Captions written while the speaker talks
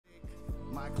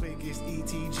click is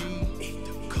ETG. Eat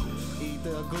the goose. Eat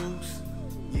the goose.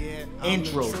 Yeah,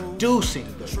 Introducing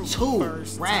the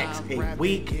 2 racks a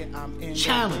week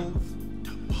challenge.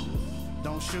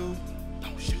 Don't shoot.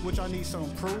 Which I need some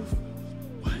proof.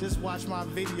 Just watch my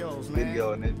videos, man.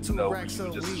 Video and then, you know, you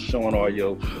just showing all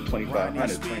your 2,500. I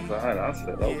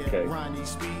said, okay. All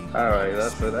right,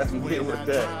 that's good with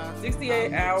that.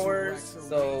 68 hours,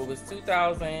 so it was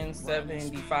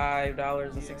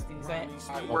 $2,075.60.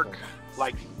 I work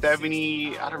like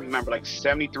 70, I don't remember, like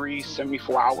 73,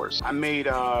 74 hours. I made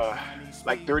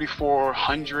like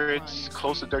 3,400,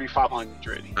 close to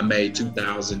 3,500. I made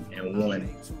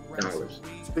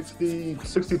 $2,001.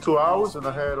 62 hours, and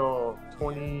I had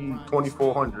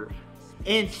 2,400.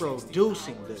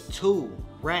 Introducing the 2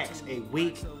 racks a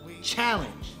week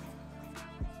challenge.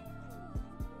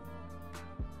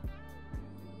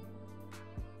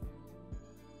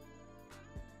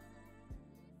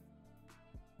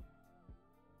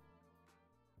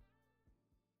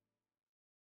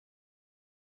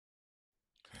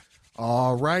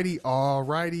 All righty,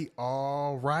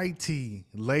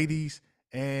 ladies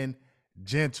and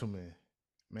gentlemen,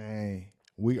 man,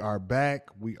 we are back.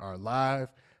 We are live.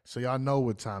 So y'all know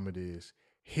what time it is.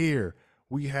 Here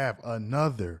we have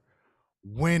another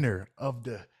winner of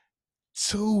the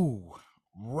 2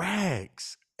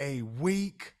 racks a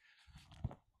week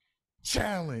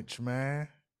challenge, man.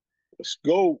 Let's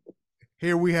go.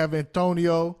 Here we have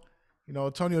Antonio. You know,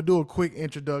 Antonio, do a quick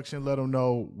introduction. Let them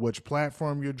know which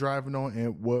platform you're driving on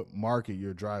and what market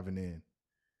you're driving in.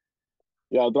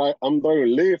 Yeah, I'm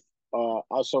driving Lyft.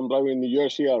 Also, I'm driving in the New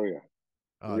Jersey area.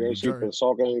 New Jersey,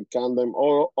 Pensacola, Camden,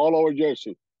 all over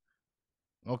Jersey.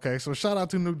 Okay, so shout out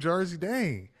to New Jersey.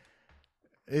 Dang,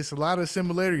 it's a lot of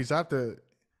similarities. I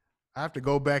have to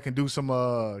go back and do some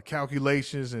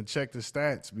calculations and check the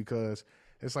stats because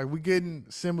it's like we getting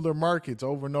similar markets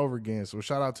over and over again. So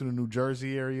shout out to the New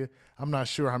Jersey area. I'm not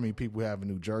sure how many people have in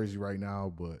New Jersey right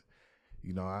now, but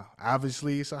you know,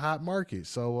 obviously it's a hot market.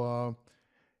 So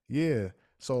yeah.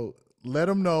 So let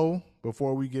them know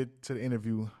before we get to the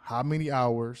interview how many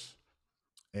hours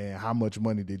and how much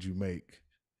money did you make?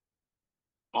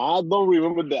 I don't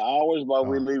remember the hours, but I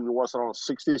believe it was around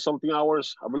 60-something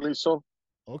hours. I believe so.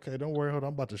 Okay, don't worry. Hold on.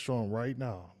 I'm about to show them right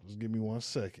now. Just give me 1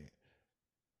 second.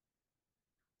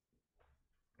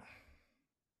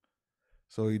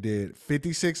 So he did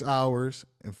 56 hours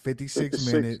and 56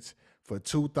 minutes for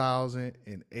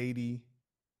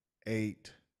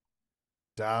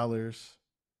 $2,088.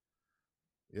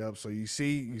 Yep. So you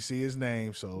see his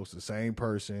name. So it's the same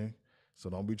person. So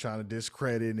don't be trying to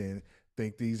discredit and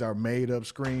think these are made up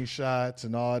screenshots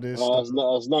and all this stuff.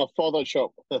 It's not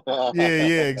Photoshop.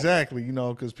 yeah, exactly. You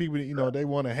know, because people, you know, they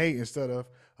want to hate instead of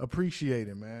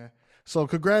appreciating, man. So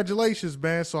congratulations,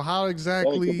 man. So how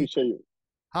exactly did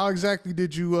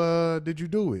you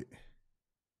do it?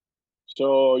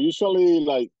 So usually,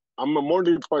 like, I'm a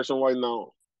morning person right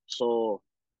now. So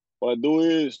what I do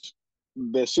is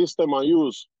the system I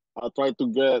use, I try to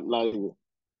get like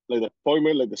the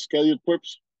appointment, like the scheduled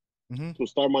trips to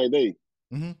start my day.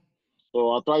 Mm-hmm.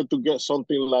 So I try to get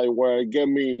something like where it get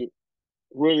me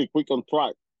really quick on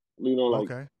track. You know, like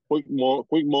quick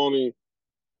money.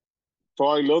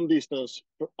 Try long distance.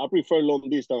 I prefer long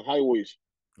distance highways.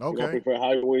 Okay. You know, I prefer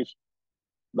highways.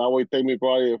 That way, take me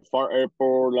probably a far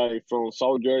airport, like from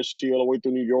South Jersey all the way to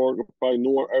New York, probably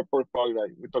Newark Airport, probably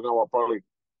like we're talking about probably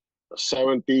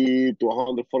 70 to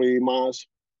 140 miles.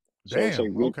 So Damn, it's a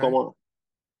good come on.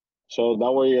 So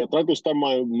that way, I try to start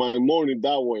my morning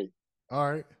that way. All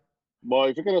right. But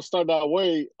if you're gonna start that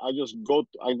way, I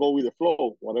go with the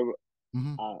flow. Whatever.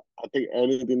 Mm-hmm. I take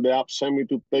anything the app send me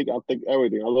to take. I take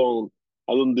everything. I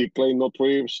don't decline no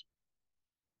trips.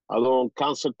 I don't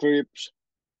cancel trips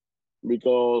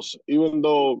because even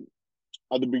though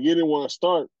at the beginning when I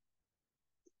start,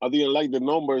 I didn't like the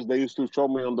numbers they used to show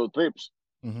me on the trips,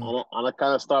 and I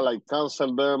kind of start like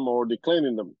cancel them or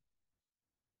declining them.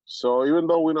 So even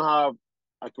though we don't have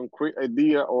a concrete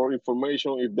idea or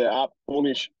information if the app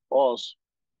punish us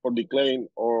for decline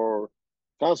or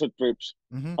cancel trips,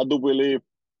 I do believe,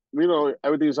 you know,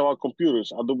 everything is about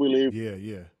computers. I do believe,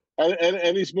 and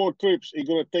any small trips, it's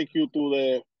gonna take you to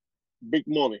the big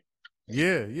money.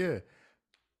 Yeah,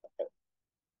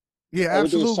 Everything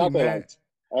absolutely, is satellites.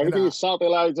 Man. Everything is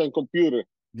satellites and computer.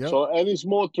 Yep. So any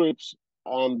small trips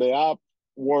and the app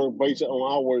work based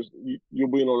on hours, you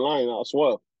being online as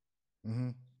well.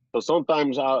 So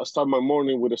sometimes I start my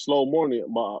morning with a slow morning,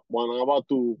 but when I'm about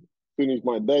to finish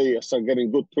my day, I start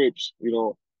getting good trips, you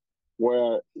know,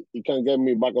 where it can get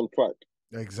me back on track.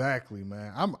 Exactly,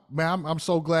 man. I'm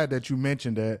so glad that you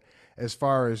mentioned that as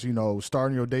far as, you know,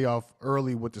 starting your day off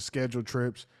early with the scheduled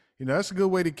trips. that's a good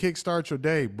way to kickstart your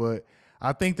day. But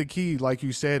I think the key, like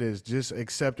you said, is just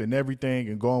accepting everything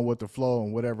and going with the flow,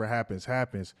 and whatever happens,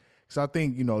 happens. Because I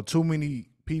think, too many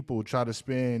people try to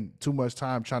spend too much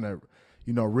time trying to,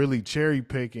 really cherry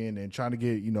picking and trying to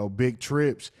get, big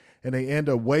trips, and they end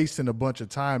up wasting a bunch of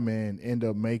time and end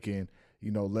up making,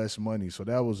 less money. So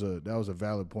that was a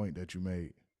valid point that you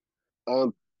made.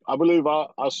 I believe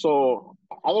I saw.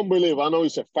 I don't believe. I know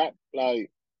it's a fact. Like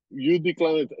you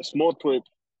decline a small trip,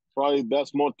 probably that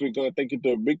small trip gonna take you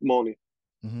to a big money,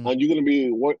 Mm-hmm. and you're gonna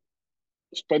be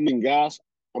spending gas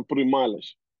and putting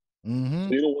mileage. Mm-hmm.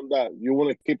 So you don't want that. You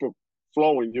want to keep it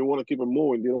flowing. You want to keep it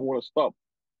moving. You don't want to stop.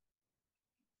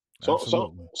 So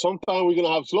Absolutely. sometimes we're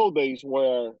gonna have slow days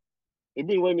where it's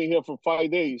been raining here for 5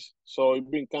 days, so it's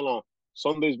been kind of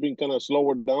Sunday's been kind of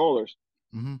slower than others.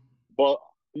 Mm-hmm. But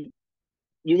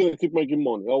you're gonna keep making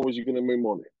money. Always, you're gonna make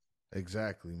money.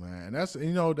 Exactly, man. And that's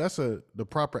the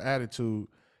proper attitude,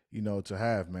 to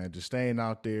have, man. Just staying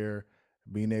out there,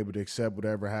 being able to accept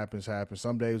whatever happens, happens.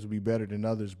 Some days will be better than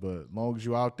others, but as long as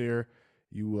you out there,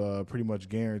 you pretty much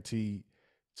guaranteed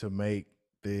to make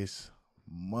this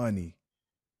money.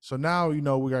 So now, we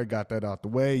already got that out the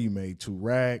way. You made 2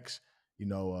 racks.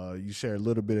 You share a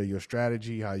little bit of your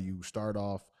strategy, how you start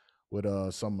off with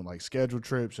some like scheduled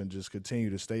trips and just continue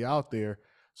to stay out there.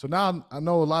 So now I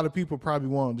know a lot of people probably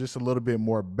want just a little bit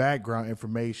more background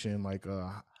information, like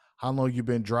how long you've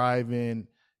been driving,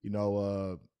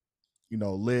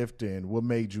 Lyft, and what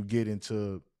made you get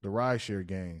into the rideshare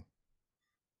game.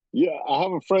 Yeah, I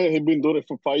have a friend. He been doing it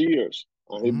for 5 years,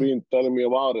 and he Mm-hmm. been telling me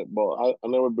about it, but I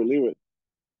never believe it.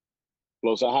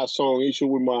 Plus, I had some issue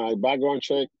with my background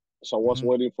check, so I was Mm-hmm.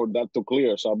 waiting for that to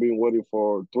clear. So I've been waiting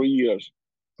for 3 years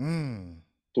Mm.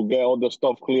 to get all the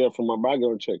stuff clear from my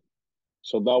background check.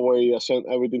 So that way, I sent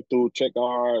everything to check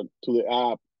out to the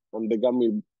app, and they got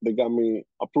me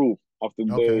approved after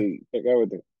Okay. they check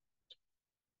everything.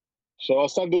 So I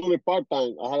started doing it part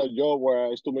time. I had a job where I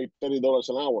used to make $30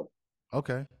 an hour.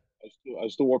 Okay. I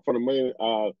used to work for the main.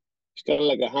 It's kind of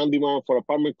like a handyman for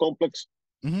apartment complex.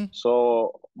 Mm-hmm.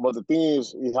 So, but the thing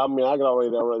is, it had me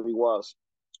aggravated already. Was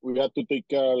we had to take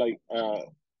care like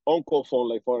on-call phone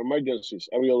like for emergencies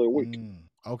every other week,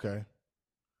 Okay.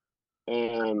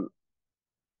 and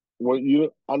when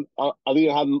I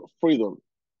didn't have freedom,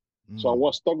 so I Mm.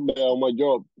 was stuck there on my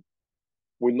job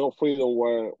with no freedom.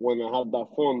 Where when I had that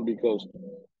phone, because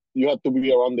you had to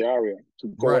be around the area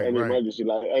to cover Right. any Right. emergency,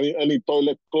 like any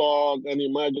toilet clog, any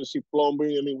emergency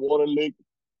plumbing, any water leak.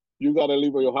 You gotta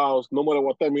leave your house, no matter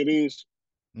what time it is.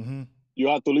 Mm-hmm. You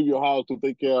have to leave your house to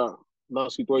take care of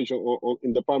that situation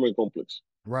in the apartment complex.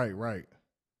 Right. Right.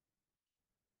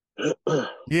 no,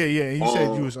 Yeah, yeah. And you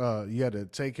said you had to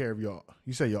take care of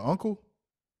you said your uncle?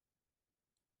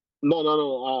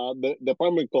 no. The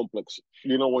apartment complex.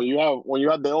 You know when you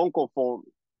have the on-call phone.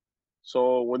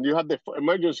 So when you have the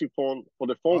emergency phone for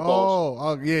the phone calls.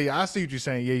 Oh, yeah, yeah. I see what you're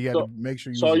saying. Yeah, you had to So make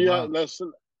sure you so was yeah,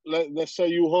 around. let's say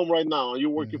you home right now and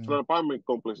you're working for Hmm. an apartment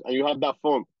complex and you have that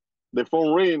phone. The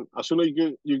phone ring as soon as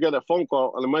you get a phone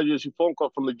call, an emergency phone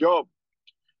call from the job.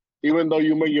 Even though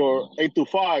you make your 8 to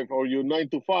 5 or your 9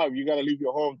 to 5, you gotta leave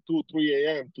your home 2, 3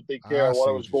 a.m. to take care I of see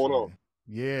whatever's what you're going on.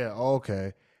 saying. Yeah,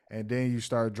 okay. And then you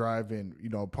start driving,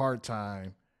 part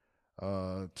time,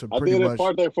 to I pretty did it much.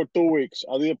 part time for 2 weeks.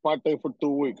 I did it part time for 2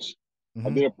 weeks. I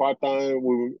Hmm. did it part time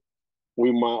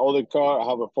with my other car. I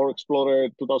have a Ford Explorer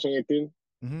 2018.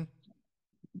 Hmm.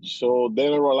 So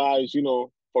then I realized,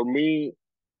 for me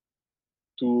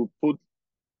to put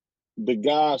the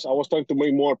gas, I was trying to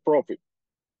make more profit.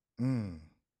 Mm.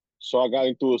 So I got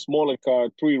into a smaller car,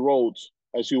 3 roads,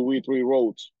 SUV, 3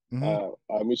 roads, Hmm. a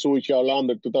Mitsubishi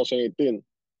Outlander 2018.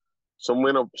 So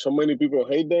many people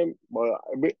hate them, but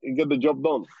it get the job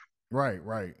done. Right,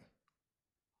 right.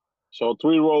 So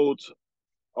 3 roads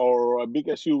or a big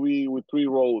SUV with 3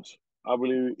 roads, I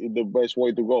believe is the best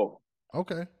way to go.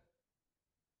 Okay.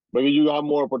 Maybe you have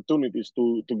more opportunities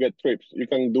to get trips. You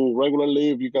can do regular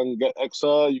leave, you can get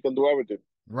extra, you can do everything.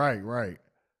 Right, right.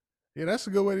 Yeah, that's a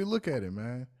good way to look at it,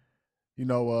 man.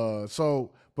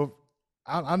 But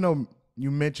I know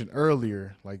you mentioned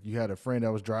earlier, like you had a friend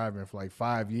that was driving for like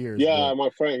 5 years, Yeah, but my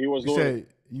friend, he was you doing it.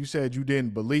 said you said you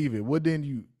didn't believe it. What didn't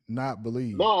you not No,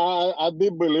 believe? I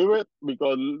did believe it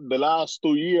because the last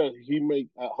 2 years he made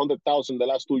 100,000 the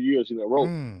last 2 years in a row.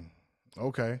 Mm.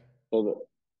 Okay. So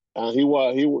and he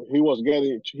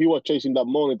was chasing that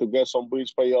money to get some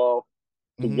bills paid off,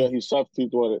 to Hmm. get his safety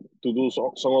to do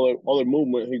some other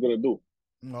movement he gonna do.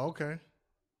 Okay.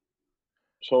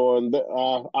 So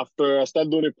after I start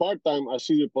doing it part time, I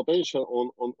see the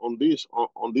potential on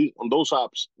those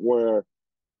apps where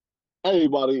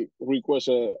everybody requests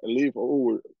a Lyft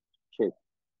or Uber trip.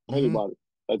 Anybody.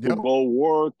 Like to Yep. go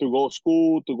work, to go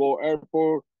school, to go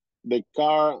airport. The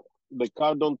car, the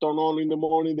car don't turn on in the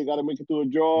morning. They gotta make it to a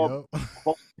job. Yep.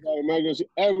 Hospital, emergency,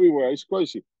 everywhere. It's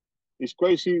crazy. It's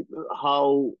crazy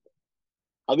how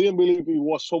I didn't believe it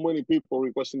was so many people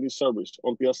requesting this service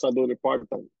until I started doing it part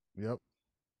time. Yep.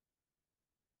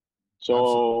 Absolutely.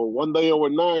 So one day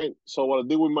overnight, so what I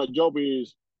did with my job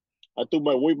is I took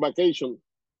my week vacation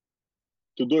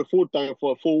to do it full time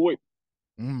for a full week.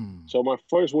 So my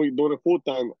first week doing it full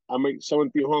time, I made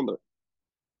 1,700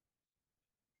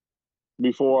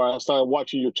 before I started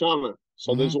watching your channel.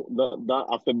 So this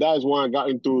after that is when I got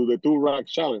into the 2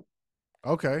 racks challenge.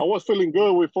 Okay. I was feeling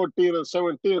good with 14 and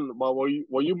 17, but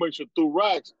when you mentioned 2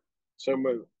 racks, so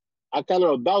man, I kind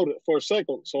of doubted for a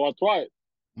second. So I tried.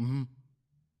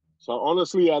 So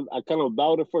honestly, I kind of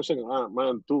doubted for a second.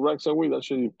 Man, 2 racks a week, that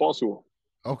should be possible.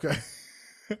 Okay.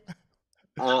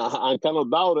 I kind of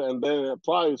doubted, and then I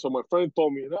tried. So my friend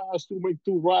told me, I still make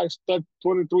 2 racks,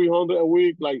 2,300 a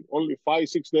week, like only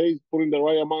 5-6 days, putting the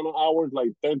right amount of hours, like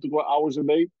 10 to 12 hours a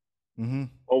day.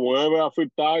 Or whenever I feel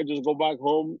tired, just go back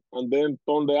home and then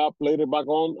turn the app later back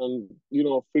on and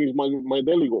finish my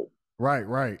daily goal. Right,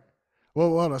 right.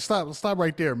 Well, let's stop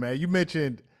right there, man. You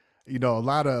mentioned, a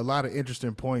lot of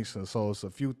interesting points, and so it's a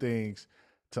few things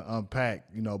to unpack.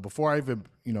 Before I even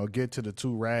get to the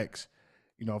 2 racks,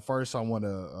 first I want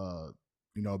to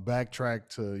backtrack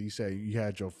to you said you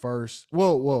had your first.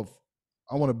 Well,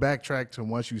 I want to backtrack to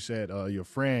once you said your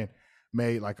friend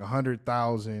made like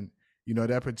 100,000.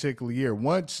 That particular year.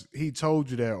 Once he told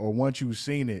you that, or once you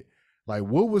seen it, like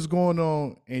what was going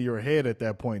on in your head at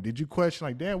that point? Did you question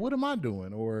like, "Damn, what am I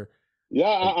doing?" Or yeah,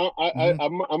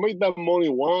 I made that money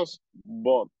once,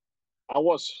 but I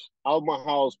was out of my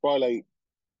house probably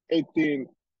like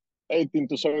 18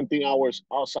 to 17 hours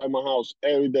outside my house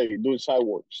every day doing side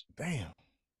works. Damn.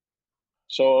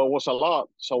 So it was a lot.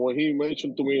 So when he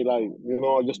mentioned to me, like,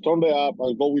 I just turn the app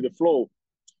and go with the flow.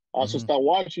 I should start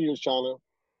watching your channel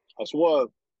as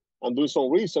well and do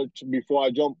some research before I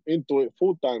jump into it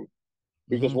full time.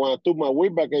 Because when I took my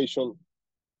week vacation,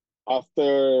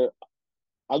 after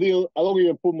I don't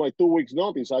even put my 2 weeks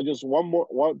notice. I just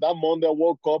that Monday I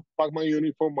woke up, packed my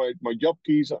uniform, my job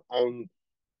keys, and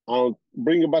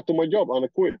bring it back to my job and I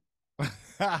quit.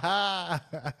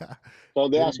 So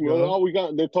they asked me,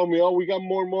 they told me, we got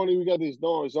more money, we got this.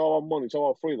 No, it's all about money, it's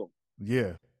all about freedom.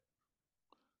 Yeah.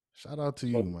 Shout out to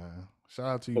you, man. Shout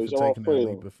out to you It's for all taking that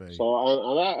freedom. leap of faith. So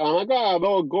I got a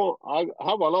lot I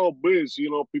have a lot of bills,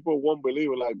 people won't believe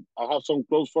it. Like I have some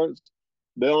close friends,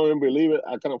 they don't even believe it.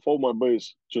 I can afford my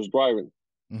bills just driving.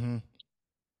 I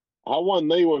have one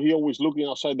neighbor, he always looking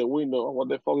outside the window. What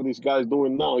the fuck are these guys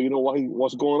doing now?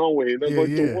 What's going on with him? They're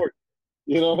going to work.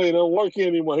 He don't work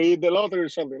anymore. He hit the lottery or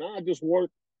something. I just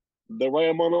work the right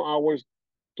amount of hours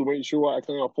to make sure I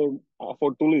can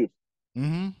afford to live.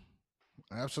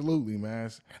 Absolutely, man.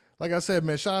 Like I said,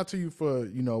 man, shout out to you for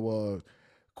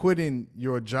quitting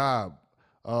your job.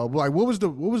 Like what was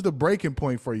the breaking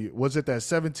point for you? Was it that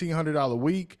 $1,700 a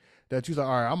week that you thought,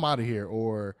 all right, I'm out of here,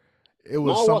 or it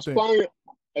was something?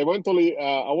 Eventually,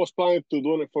 I was planning to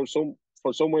do it for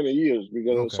so many years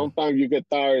because sometimes you get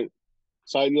tired.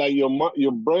 So like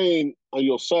your brain and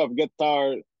yourself get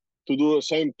tired to do the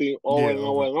same thing over and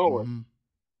over.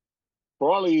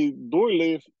 Probably doing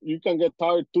Lyft, you can get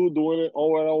tired too doing it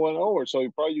over and over and over. So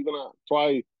you're probably gonna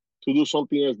try to do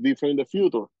something else different in the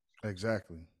future.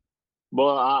 Exactly.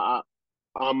 But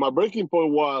my breaking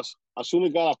point was as soon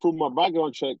as I approved my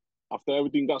background check after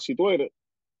everything got situated.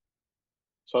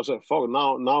 So I said, "Fuck,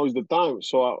 now is the time."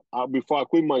 So before I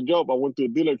quit my job, I went to a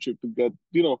dealership to get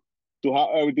to have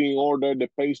everything in order, the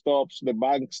pay stubs, the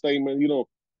bank statement,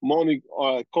 money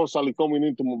constantly coming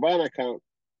into my bank account.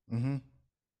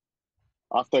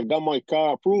 After I got my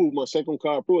car approved, my second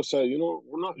car approved, I said, you know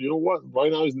what?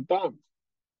 Right now is the time.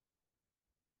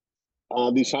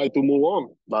 And I decided to move on.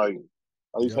 Like,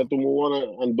 I decided to move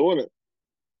on and doing it.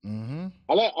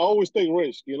 I always take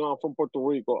risk. I'm from Puerto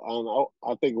Rico, and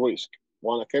I take risk.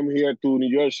 When I came here to New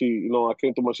Jersey, I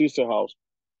came to my sister's house.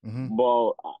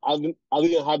 But I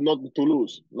didn't have nothing to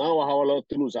lose. Now I have a lot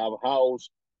to lose. I have a house,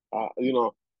 I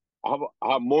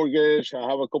have mortgage. I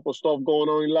have a couple stuff going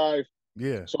on in life.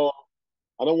 Yeah. So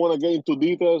I don't want to get into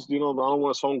details. I don't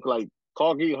want to sound like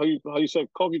cocky. How you say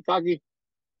cocky?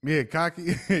 Yeah, cocky.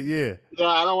 Yeah. Yeah,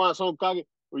 I don't want to sound cocky.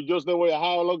 It's just the way I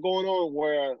have a lot going on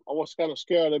where I was kind of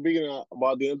scared at the beginning.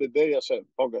 But at the end of the day, I said,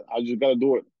 "Fuck it, I just got to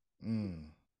do it."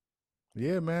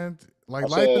 Yeah, man. Like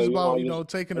life said, is about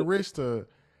taking a risk to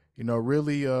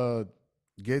really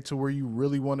get to where you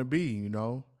really want to be.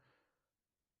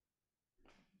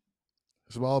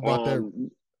 It's all about that.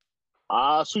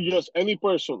 I suggest any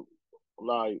person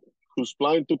like who's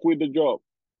planning to quit the job,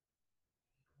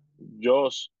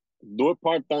 just do it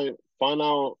part time. Find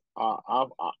out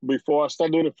before I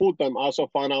start doing it full time. I also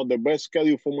find out the best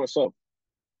schedule for myself.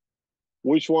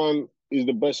 Which one is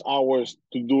the best hours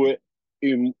to do it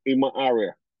in my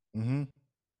area, Mm-hmm.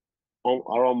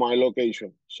 around my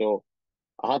location. So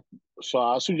I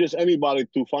suggest anybody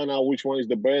to find out which one is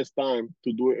the best time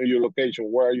to do it in your location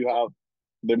where you have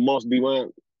the most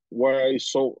demand, where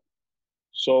it's so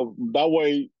that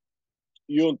way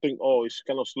you don't think, oh, it's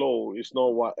kind of slow. It's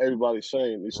not what everybody's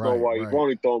saying. It's not Right, what right.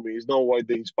 Ronnie told me. It's not what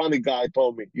the Hispanic guy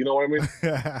told me. You know what I mean?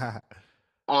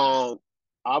 And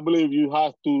I believe you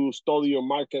have to study your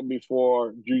market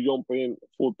before you jump in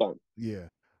full time. Yeah.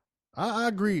 I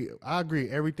agree. I agree.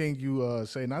 Everything you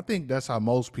say, and I think that's how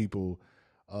most people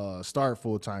start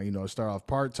full time. Start off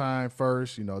part time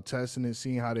first. Testing it,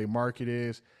 seeing how their market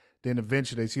is. Then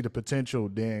eventually they see the potential,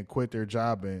 then quit their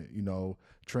job and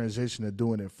transition to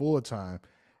doing it full time.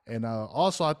 And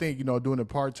also, I think doing it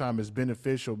part time is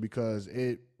beneficial because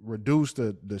it reduced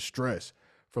the stress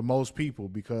for most people.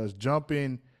 Because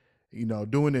jumping,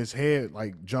 doing this head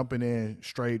like jumping in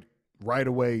straight right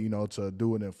away, to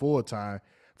doing it full time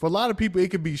for a lot of people, it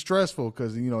could be stressful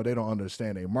because, they don't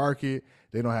understand their market.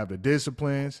 They don't have the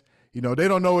disciplines. They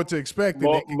don't know what to expect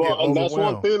and they can get And that's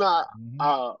one overwhelmed.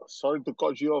 thing sorry to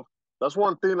cut you off. That's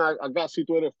one thing I got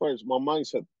situated first. My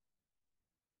mindset,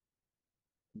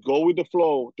 go with the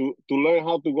flow to learn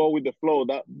how to go with the flow.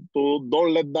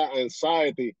 Don't let that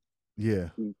anxiety Yeah,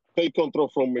 take control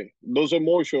from me. Those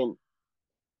emotions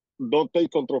don't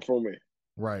take control from me.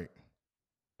 right.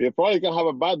 You probably can have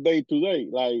a bad day today.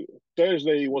 Like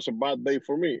Thursday was a bad day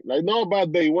for me. Like not a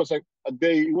bad day. It was a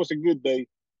day. It was a good day.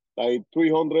 Like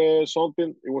 300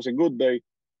 something. It was a good day.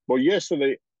 But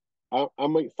yesterday, I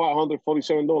made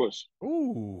 $547.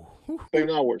 Ooh.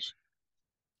 10 hours.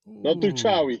 Not too Ooh.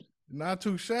 shabby. Not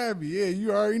too shabby. Yeah,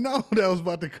 you already know that was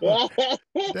about to come. So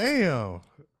Damn.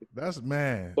 That's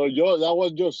man. that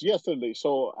was just yesterday.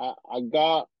 So I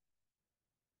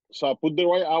put the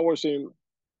right hours in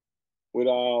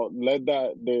without let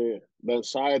the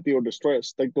anxiety or the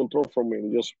stress take control from me.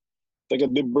 Just take a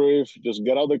deep breath. Just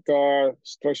get out of the car,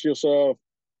 stretch yourself,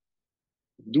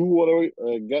 do whatever,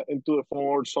 get into the phone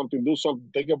or something, do something,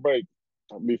 take a break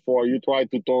before you try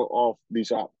to turn off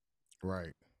this app.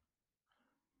 Right.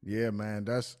 Yeah, man.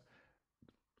 That's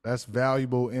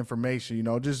valuable information.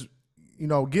 Just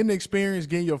getting experience,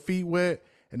 getting your feet wet,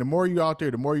 and the more you out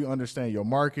there, the more you understand your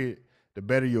market, the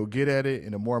better you'll get at it,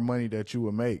 and the more money that you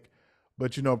will make.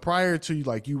 But prior to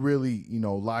like you really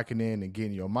locking in and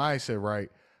getting your mindset right,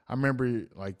 I remember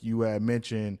like you had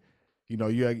mentioned,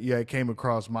 you had came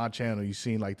across my channel, you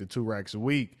seen like the 2 racks a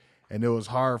week, and it was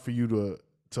hard for you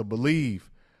to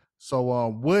believe. So,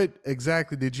 what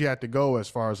exactly did you have to go as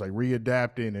far as like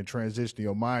readapting and transitioning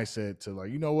your mindset to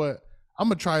like, what, I'm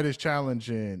gonna try this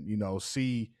challenge and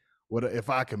see what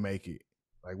if I can make it.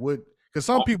 Like what? Because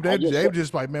some people I just they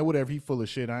just like, man, whatever, he full of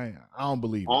shit. I don't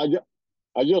believe it.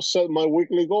 I just set my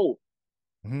weekly goal.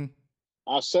 Mm-hmm.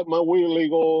 I set my weekly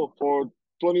goal for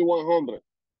 2100.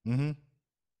 Mm-hmm.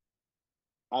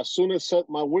 As soon as set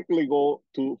my weekly goal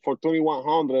for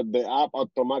 2100, the app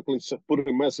automatically put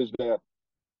a message there.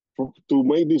 To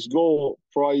make this goal,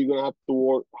 probably you're gonna have to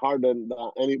work harder than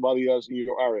anybody else in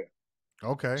your area.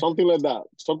 Okay. Something like that.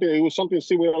 It was something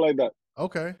similar like that.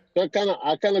 Okay. So I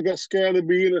kind of get scared at the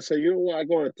beginning and say, you know what, I'm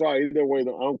gonna try either way. I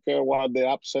don't care what the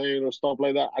app's saying or stuff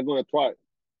like that. I'm gonna try it.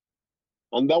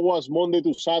 And that was Monday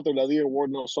to Saturday. I didn't work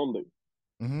no Sunday.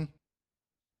 Mm-hmm.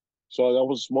 So that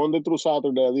was Monday through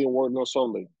Saturday. I didn't work no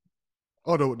Sunday.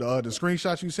 Oh, the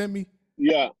screenshots you sent me.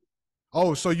 Yeah.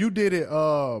 Oh, so you did it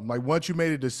like once you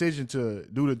made a decision to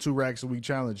do the 2 racks a week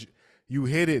challenge, you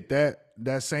hit it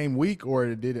that same week,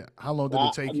 or did it, how long did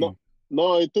it take you?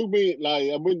 No, it took me like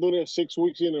I've been doing it 6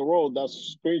 weeks in a row.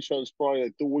 That's screenshots probably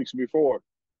like 2 weeks before.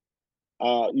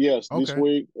 Yes, Okay. this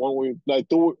week, 1 week, like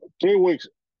 3 weeks.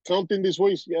 Counting this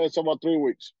week, yeah, it's about 3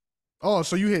 weeks. Oh,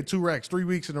 so you hit 2 racks 3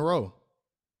 weeks in a row?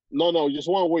 No, just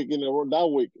 1 week in a row. That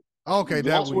week. Okay,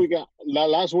 last week I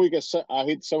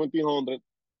hit 1700,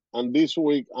 and this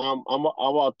week I'm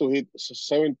about to hit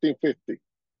 1750.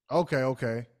 Okay.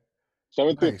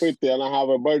 1750, Nice. and I have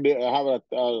a birthday. I have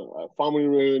a family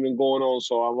reunion going on,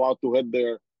 so I'm about to head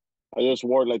there. I just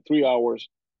worked like 3 hours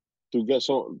to get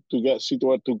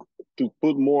situated to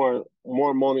put more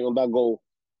money on that goal.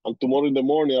 And tomorrow in the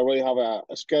morning, I already have a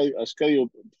schedule.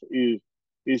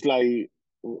 Is like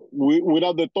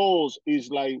without the tolls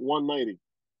is like 190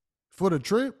 For the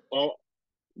trip?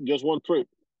 just one trip.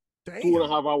 Damn.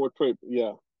 2.5 hour trip.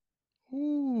 Yeah.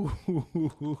 Ooh.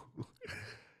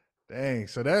 Dang.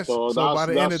 So by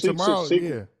the end of six, tomorrow, six,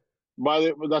 yeah. by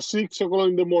the 6 o'clock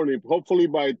in the morning. Hopefully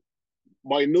by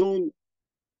noon,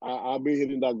 I'll be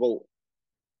hitting that goal.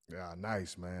 Yeah,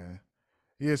 nice, man.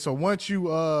 Yeah, so once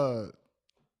you after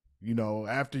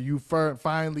you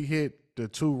finally hit the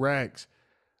 2 racks,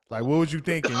 like what was you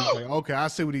thinking? It's like, okay, I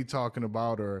see what he's talking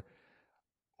about, or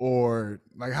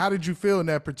like how did you feel in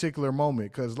that particular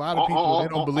moment? Because a lot of people they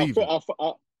don't believe it. I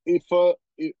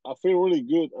feel really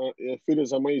good. I feel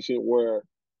it's amazing where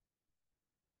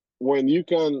when you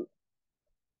can,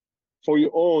 for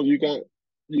your own, you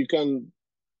can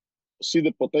see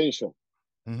the potential.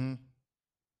 Mm-hmm.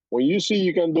 When you see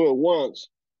you can do it once,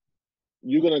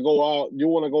 you're gonna go out. You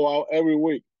want to go out every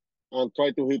week and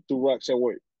try to hit 2 racks a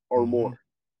week or Mm-hmm. more.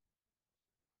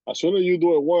 As soon as you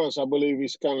do it once, I believe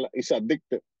it's kind of it's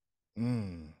addictive.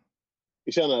 Mm.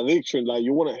 It's an addiction. Like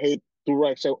you want to hit 2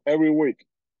 racks every week.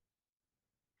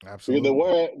 Because Absolutely.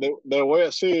 the way I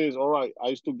see it is, all right, I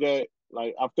used to get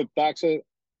like after taxes,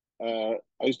 I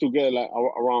used to get like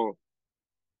around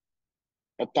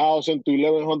 1,000 to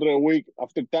 1,100 a week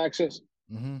after taxes.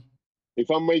 Mm-hmm. If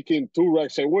I'm making 2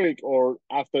 racks a week or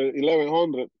after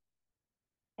 1,100,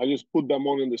 I just put that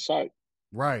money on the side.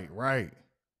 Right.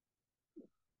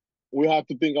 We have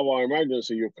to think about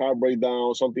emergency. Your car break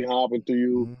down, something happened to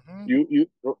you.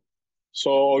 Mm-hmm.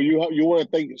 So you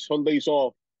want to take some days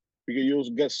off because you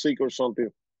get sick or something.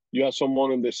 You have some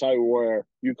money on the side where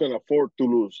you can afford to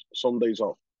lose some days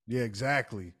off. Yeah,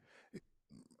 exactly.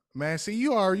 Man, see,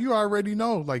 you already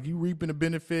know, like you reaping the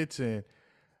benefits, and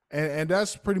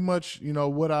that's pretty much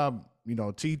what I'm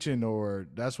teaching, or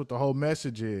that's what the whole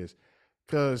message is.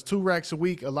 Because 2 racks a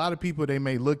week, a lot of people they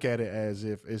may look at it as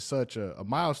if it's such a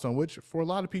milestone, which for a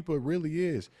lot of people it really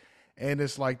is, and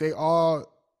it's like they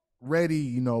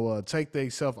already take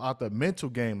themselves out the mental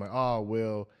game, like, oh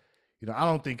well, I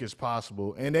don't think it's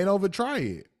possible, and they don't even try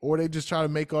it, or they just try to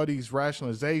make all these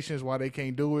rationalizations why they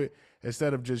can't do it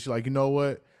instead of just like, you know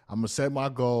what, I'm gonna set my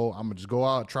goal, I'm gonna just go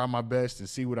out, try my best, and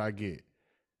see what I get.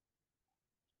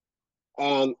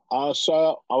 And I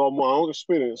saw about my own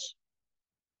experience.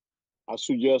 I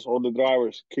suggest all the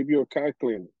drivers keep your car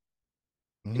clean,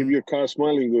 keep Mm-hmm. your car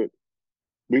smelling good.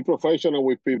 Be professional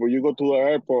with people. You go to the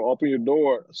airport, open your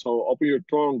door, so open your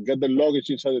trunk, get the luggage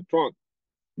inside the trunk.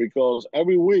 Because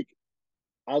every week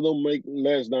I don't make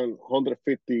less than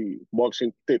 $150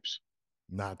 in tips.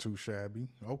 Not too shabby.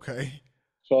 Okay.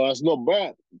 So that's not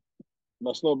bad.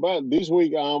 That's not bad. This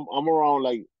week I'm around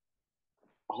like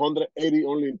 180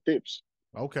 only in tips.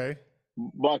 Okay.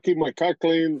 But I keep my car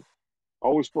clean,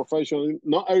 always professional.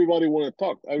 Not everybody want to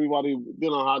talk. Everybody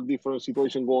have different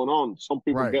situation going on. Some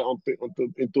people Right. get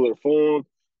into their phone.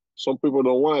 Some people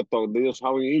don't want to talk. They're just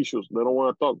having issues. They don't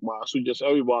want to talk. But I suggest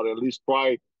everybody at least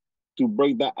try to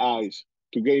break that ice,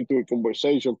 to get into a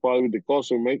conversation probably with the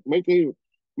customer, make him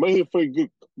feel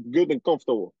good and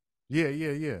comfortable. Yeah.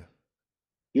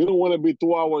 You don't want to be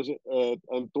 2 hours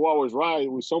and 2 hours ride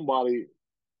with somebody.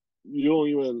 You don't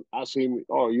even ask him,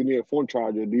 oh, you need a phone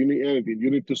charger. Do you need anything?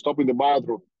 You need to stop in the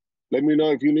bathroom. Let me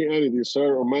know if you need anything,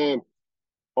 sir or ma'am.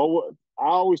 I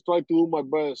always try to do my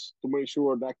best to make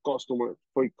sure that customer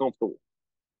feel comfortable.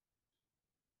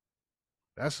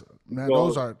 That's man.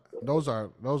 Those Because are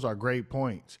those are great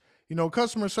points.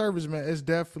 Customer service, man, is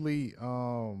definitely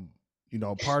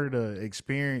part of the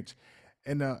experience.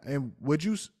 And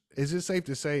is it safe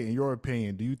to say, in your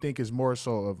opinion, do you think it's more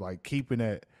so of like keeping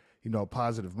that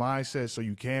positive mindset so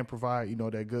you can provide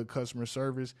that good customer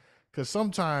service? Because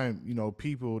sometimes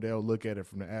people they'll look at it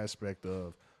from the aspect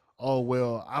of, oh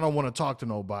well, I don't want to talk to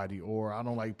nobody, or I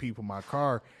don't like people in my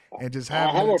car, and just I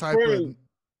having have that a type of friend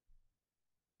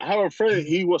I have a friend,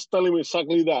 he was telling me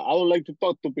exactly that. I don't like to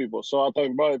talk to people. So I told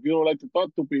him, bro, if you don't like to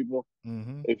talk to people,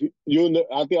 mm-hmm. if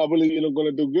I believe you're not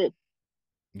gonna do good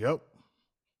Yep.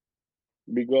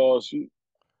 because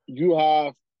you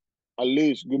have at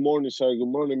least good morning, sir, good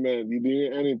morning, man. You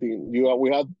didn't anything.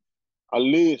 We had at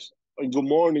least a good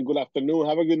morning, good afternoon,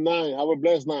 have a good night, have a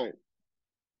blessed night.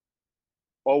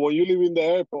 Or when you leave in the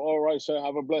airport, all right, sir,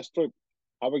 have a blessed trip,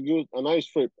 have a nice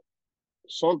trip.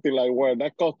 Something like where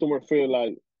that customer feel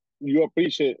like you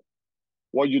appreciate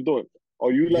what you're doing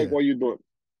or you like Yeah. what you're doing.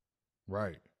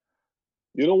 Right.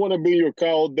 You don't want to be in your car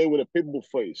all day with a pitbull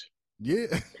face. Yeah.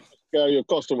 Scare your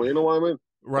customer. You know what I mean? Like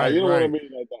Right. you don't want to Right. be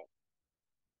like that.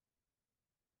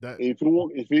 That. If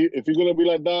you're gonna be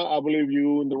like that, I believe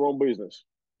you in the wrong business.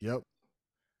 Yep.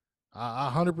 I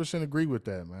 100% agree with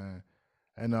that, man.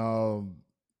 And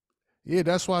yeah,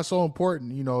 that's why it's so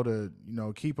important, to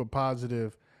keep a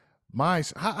positive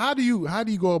mind. How do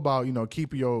you go about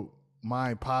keeping your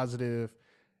mind positive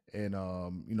and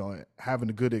having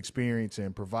a good experience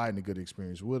and providing a good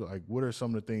experience? What are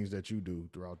some of the things that you do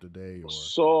throughout the day? Or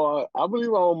So I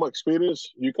believe on my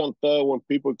experience, you can tell when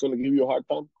people are gonna give you a hard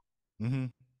time. mm-hmm.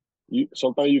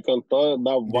 Sometimes you can tell that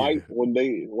Yeah. vibe when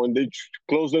they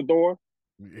close the door.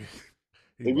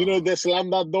 He If you know about, they slam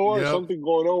that door, yep. something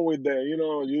going on with there.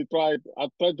 I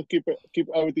try to keep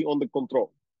everything under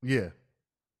control. Yeah.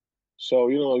 So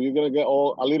you're gonna get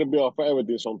a little bit of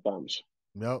everything sometimes.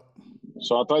 Yep.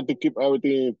 So I try to keep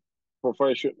everything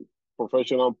professional,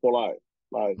 professional and polite,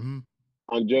 like Mm-hmm.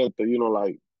 and gentle.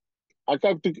 Like I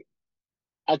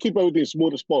I keep everything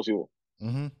smooth as possible.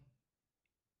 Mm-hmm.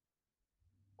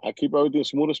 I keep everything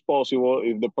smooth as possible.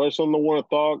 If the person don't want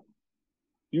to talk,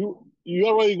 you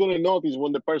already gonna notice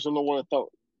when the person don't want to talk.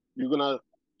 You're gonna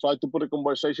try to put a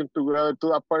conversation together to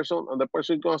that person, and the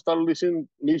person is gonna start listening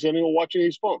or watching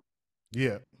his phone.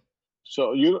 Yeah.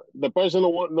 So the person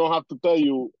don't have to tell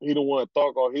you he don't want to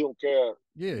talk or he don't care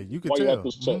Yeah. You could what you have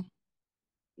tell. to Mm-hmm. say.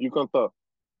 You can talk.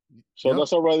 So Yep.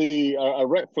 that's already a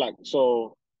red flag.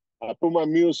 So I put my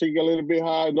music a little bit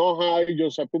high, not high,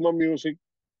 just I put my music,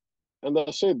 and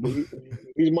that's it.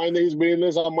 He's minding his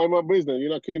business, I mind my business.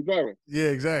 Keep driving. Yeah,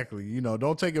 exactly.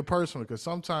 Don't take it personal because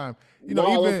sometimes,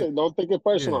 No, even don't take it yeah,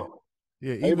 personal.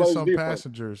 yeah, even Everybody's some different.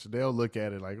 passengers they'll look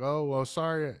at it like, oh well,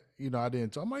 sorry, I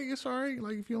didn't. I'm like, it's all right.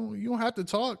 Like if you don't have to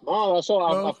talk, No, that's all.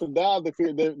 you know. After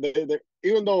that,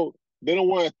 even though they don't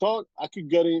want to talk, I keep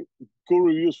getting good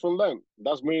reviews from them.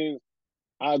 That means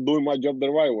I'm doing my job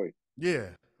the right way. Yeah,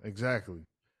 exactly,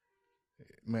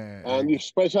 man. And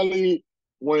especially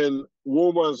when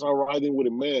women are riding with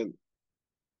a man,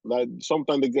 like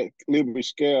sometimes they get a little bit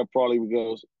scared probably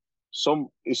because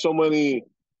so many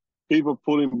people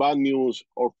putting bad news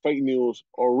or fake news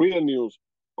or real news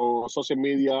on social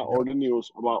media or Yep. the news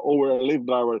about Uber and Lyft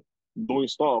driver doing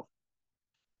stuff.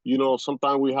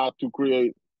 Sometimes we have to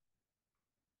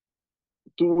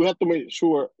make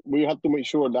sure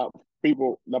that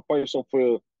that person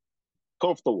feel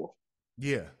comfortable.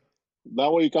 Yeah,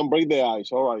 That way you can break the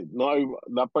ice. All right, not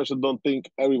that person don't think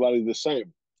everybody's the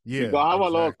same. Because yeah, I have a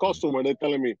lot of exactly. customers, they're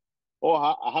telling me, "Oh,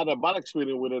 I had a bad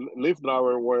experience with a Lyft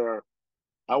driver where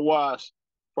I was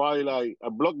probably like a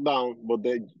block down, but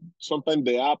sometimes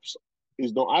the apps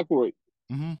is not accurate.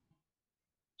 Mm-hmm.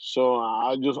 So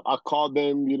I call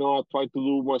them. I try to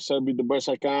do my service the best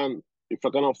I can. If I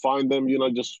cannot find them,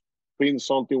 just pin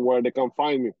something where they can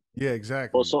find me. Yeah, But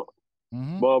exactly. some,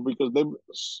 Mm-hmm. but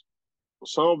because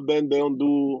some of them they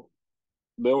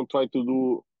don't try to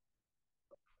do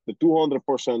the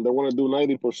 200%. They want to do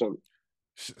 90%.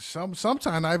 Sometimes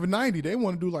not even 90. They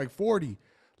want to do like 40.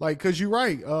 Like, cause you're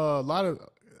right. A lot of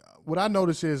what I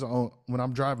notice is when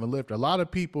I'm driving Lyft, a lot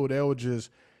of people they'll just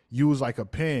use like a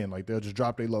pin, like they'll just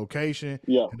drop their location,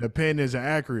 Yeah. and the pin isn't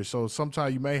accurate. So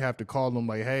sometimes you may have to call them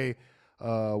like, "Hey,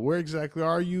 where exactly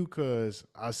are you? Cause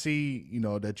I see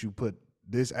that you put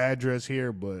this address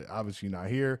here, but obviously not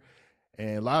here."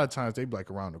 And a lot of times they be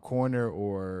like around the corner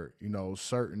or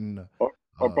certain Or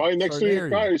probably next to certain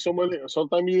your areas. car.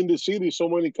 Sometimes you're in the city, so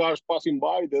many cars passing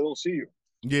by, they don't see you.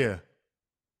 Yeah.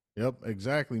 Yep,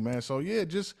 exactly, man. So yeah,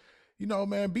 just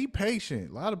man, be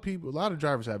patient. A lot of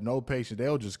drivers have no patience.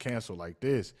 They'll just cancel like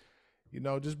this.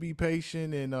 Just be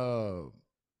patient and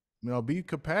be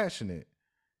compassionate.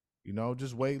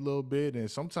 Just wait a little bit, and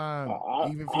sometimes I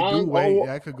even if you I do wait, I,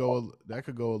 that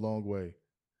could go a long way.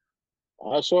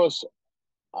 I, so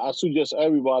I suggest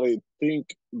everybody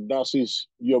think that is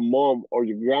your mom or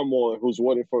your grandma who's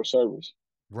waiting for service.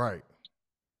 Right.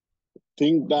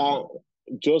 Think that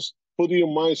just put in your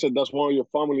mindset that's one of your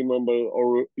family member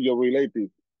or your relative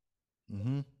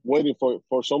Mm-hmm. waiting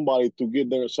for somebody to get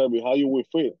their service. How you will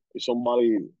feel if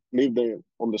somebody leave them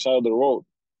on the side of the road,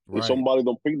 if Right. somebody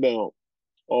don't pick them up,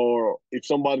 or if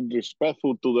somebody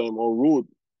disrespectful to them or rude,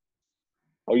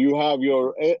 or you have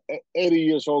your 80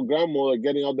 years old grandmother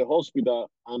getting out the hospital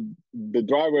and the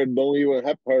driver don't even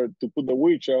help her to put the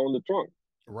wheelchair on the trunk.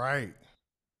 Right.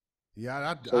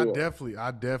 Yeah, I So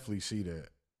definitely see that.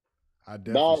 I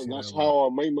definitely that see that that's a lot. how I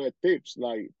make my tips.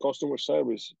 Like customer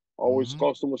service, always Mm-hmm.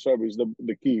 customer service,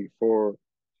 the key for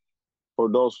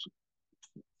those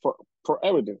for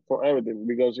everything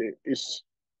because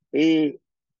it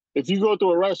if you go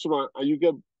to a restaurant and you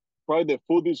get probably the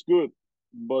food is good,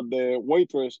 but the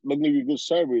waitress don't give you good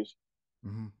service,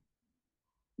 Mm-hmm.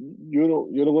 you're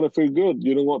not gonna feel good.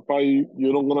 You don't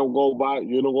gonna go back.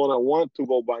 You don't gonna want to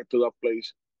go back to that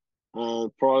place,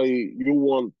 and probably you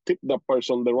won't tip that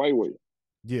person the right way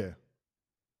Yeah.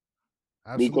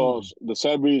 Absolutely. because the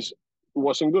service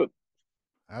wasn't good.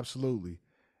 Absolutely.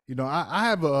 I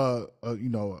have a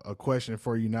question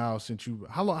for you now since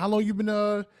how long you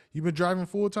been driving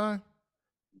full time?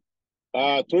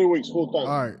 3 weeks full time.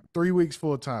 All right, 3 weeks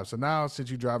full time. So now, since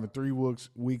you're driving 3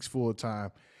 weeks full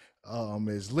time,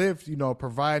 is Lyft,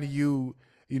 providing you,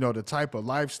 the type of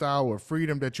lifestyle or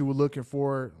freedom that you were looking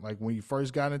for, like when you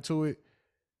first got into it?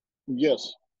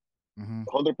 Yes, Mm-hmm.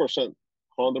 100%,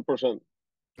 100%.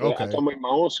 I Okay. can make my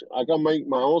own. I can make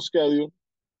my own schedule.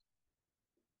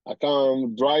 I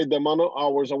can drive the amount of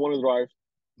hours I want to drive.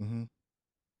 Mm-hmm.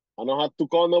 I don't have to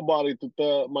call nobody to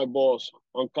tell my boss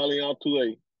I'm calling out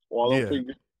today or I don't Yeah. feel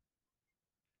good.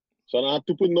 So I don't have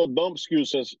to put no dumb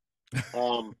excuses.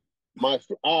 Um, I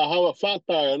have a flat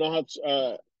tire and I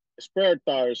have spare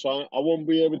tire, so I won't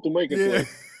be able to make it Yeah.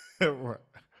 today. Right.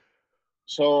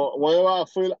 So whenever I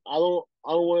feel I don't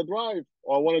want to drive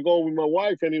or I want to go with my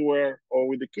wife anywhere or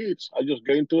with the kids, I just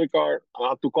get into the car. I don't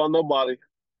have to call nobody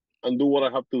and do what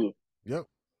I have to do. Yep.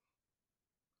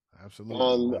 Absolutely,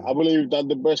 And I man. believe that's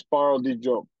the best part of this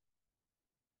job.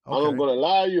 I'm not Okay. gonna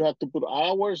lie, you have to put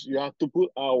hours. You have to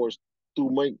put hours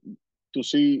to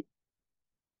see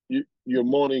your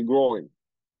money growing.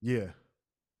 Yeah.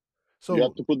 You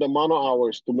have So to put the amount of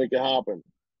hours to make it happen.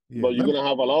 yeah, But you're gonna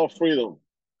have a lot of freedom.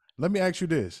 let me ask you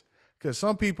this, because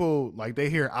some people, like, they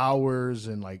hear hours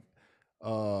and like,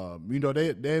 they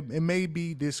it may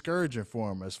be discouraging for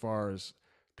them, as far as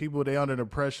people, they under the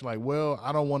pressure like, well,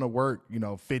 I don't want to work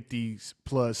 50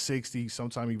 plus 60,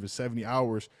 sometimes even 70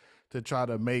 hours to try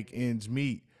to make ends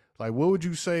meet. Like, what would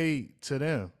you say to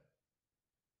them?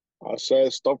 I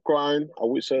said stop crying. I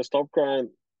would say stop crying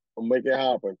and make it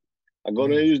happen. I'm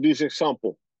gonna Mm. use this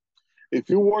example. If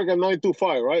you work a 9 to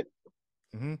 5, right?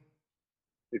 Mm-hmm.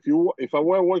 If I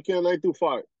were working a 9 to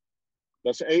 5,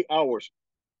 that's 8 hours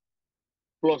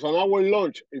plus an hour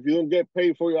lunch. If you don't get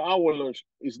paid for your hour lunch,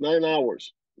 it's 9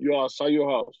 hours. You're outside your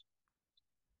house.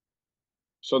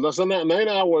 So that's a 9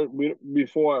 hour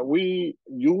before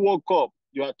you woke up.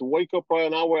 You had to wake up probably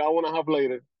an hour and a half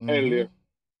later, Mm-hmm. earlier,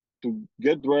 to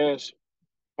get dressed,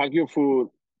 pack your food.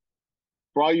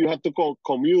 Probably you had to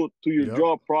commute to your Yep.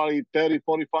 job, probably 30,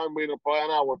 45 minutes, probably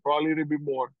an hour, probably a little bit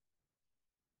more.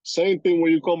 Same thing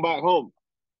when you come back home.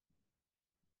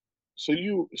 So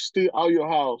you still out your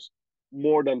house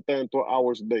more than 10, 12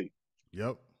 hours a day.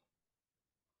 Yep.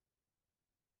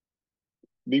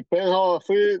 Depends how I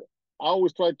feel. I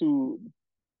always try to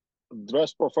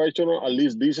dress professional, at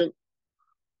least decent.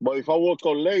 But if I work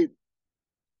up late,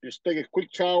 just take a quick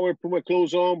shower, put my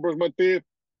clothes on, brush my teeth,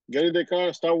 get in the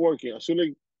car, start working. As soon as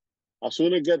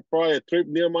I get probably a trip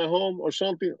near my home or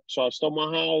something, so I stop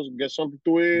my house, get something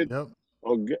to eat, Yep.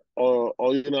 or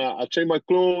I change my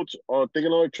clothes or take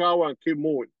another shower and keep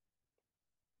moving.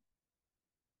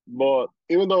 But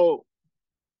even though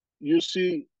you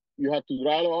see you have to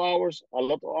drive a lot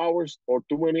of hours, or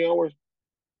too many hours,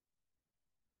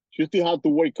 you still have to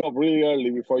wake up really early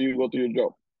before you go to your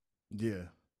job. Yeah.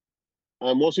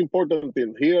 And most important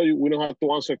thing here, we don't have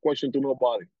to answer question to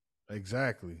nobody.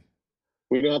 Exactly.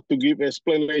 We don't have to give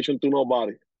explanation to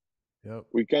nobody. Yep.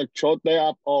 We can shut the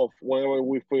app off whenever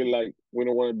we feel like we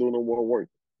don't want to do no more work.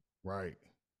 Right.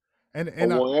 And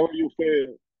Or I whenever you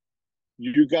feel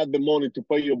you got the money to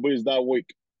pay your bills that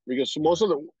week, because right.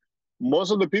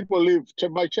 most of the people live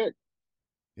check by check.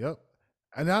 Yep.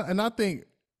 And I think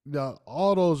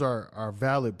all those are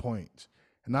valid points.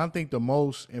 And I think the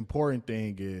most important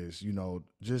thing is,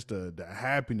 just the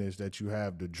happiness that you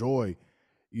have, the joy.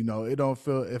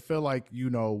 It feel like,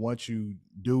 once you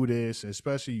do this,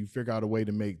 especially you figure out a way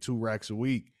to make 2 racks a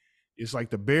week, it's like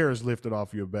the bear is lifted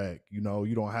off your back. You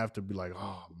don't have to be like,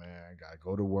 oh man, I gotta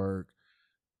go to work.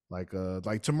 Like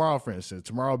tomorrow, for instance,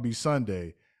 tomorrow will be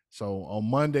Sunday. So on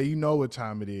Monday, you know what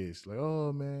time it is. Like,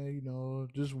 oh man,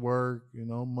 just work,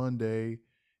 Monday.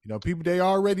 People, they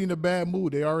already in a bad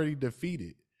mood. They already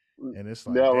defeated. And it's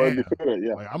They like, already damn, feel it,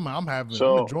 yeah. like I'm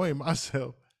So, enjoying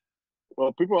myself.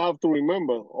 well, people have to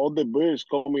remember all the bills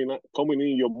coming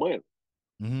in your mind.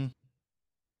 Mm-hmm.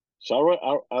 So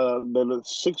the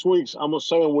 6 weeks, almost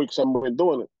 7 weeks, I've been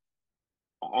doing it.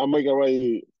 I make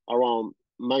already around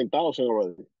 9,000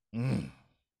 already. Mm.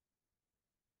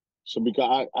 So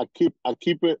because I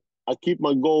keep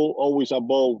my goal always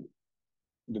above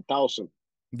the 1,000.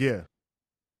 Yeah.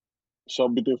 So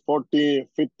between 14,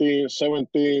 15,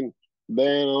 17,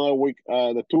 then another week,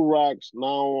 the 2 racks.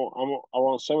 Now I'm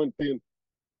around 17.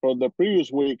 For the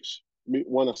previous weeks,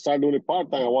 when I started doing it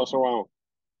part time, I was around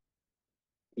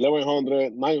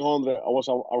 1,100, 900. I was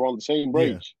around the same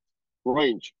Yeah.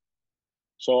 range.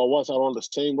 So I was around the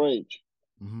same range.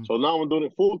 Mm-hmm. So now I'm doing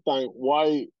it full time.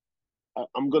 Why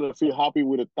I'm gonna feel happy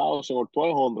with 1,000 or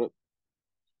 1,200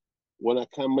 when I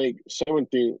can make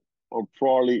 17 or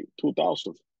probably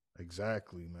 2,000.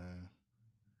 Exactly, man.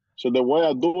 So the way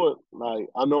I do it, like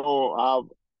I know I have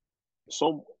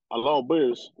some a lot of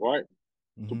beers, right?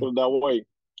 To Mm-hmm. put it that way.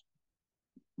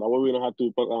 That way we don't have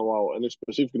to talk about any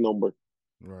specific number.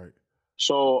 Right.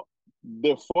 So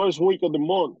the first week of the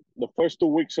month, the first 2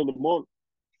 weeks of the month,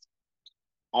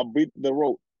 I beat the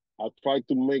road. I try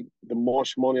to make the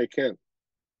most money I can.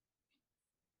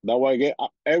 That way I get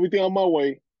everything on my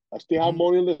way. I still have Mm-hmm.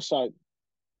 money on the side.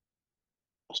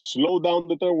 I slow down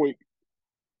the third week,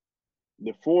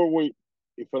 the fourth week.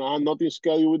 If I have nothing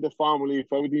scheduled with the family,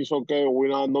 if everything's okay, we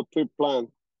don't have no trip planned,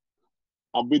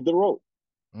 I beat the road.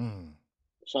 Mm.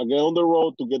 So I get on the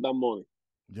road to get that money.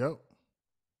 Yep.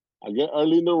 I get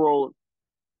early in the road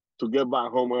to get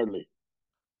back home early.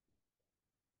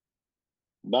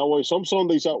 That way, some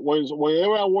Sundays,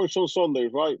 whenever I work on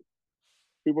Sundays, right?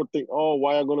 People think, oh,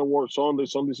 why am I gonna work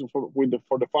Sundays? Sundays for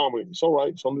the family. It's all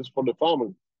right. Sundays for the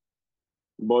family,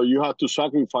 but you have to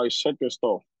sacrifice certain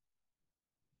stuff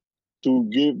to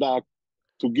give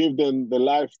them the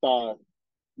lifestyle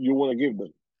you want to give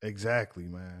them. Exactly,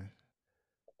 man.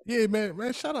 Yeah,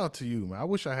 man. Shout out to you, man. I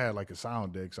wish I had like a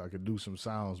sound deck so I could do some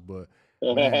sounds, but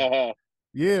man,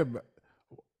 yeah.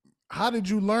 How did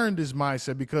you learn this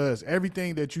mindset? Because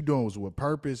everything that you doing was with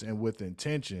purpose and with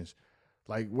intentions.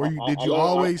 Like, did I you learned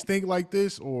always think like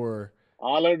this, or?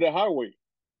 I learned the hard way.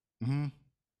 Mm-hmm.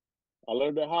 I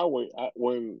learned the hard way.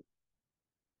 When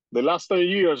the last 10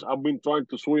 years, I've been trying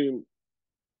to swim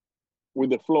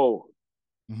with the flow.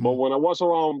 But Mm-hmm. when I was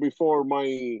around between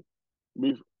my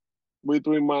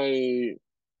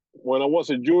when I was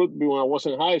a youth, when I was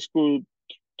in high school,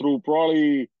 through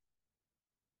probably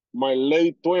my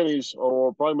late 20s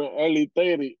or probably my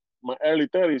early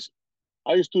 30s,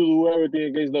 I used to do everything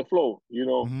against the flow.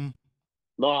 Mm-hmm.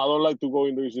 No, I don't like to go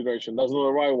in this direction. That's not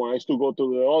the right one. I used to go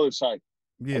to the other side.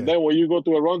 And Yeah. then when you go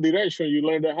to a wrong direction, you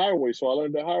learn the hard way. So I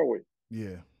learned the hard way.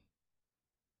 Yeah.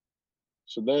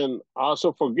 So then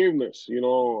also forgiveness,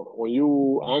 when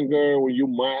you anger, when you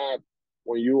mad,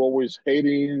 when you always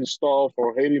hating stuff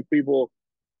or hating people,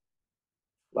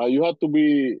 like you have to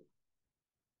be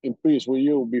in peace with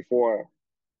you before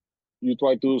you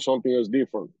try to do something that's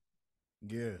different.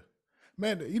 Yeah.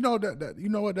 Man, you know that you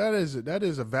know what that is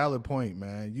a valid point,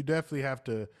 man. You definitely have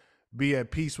to be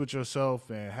at peace with yourself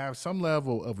and have some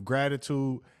level of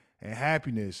gratitude and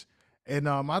happiness. And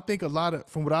I think a lot of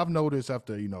from what I've noticed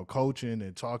after, coaching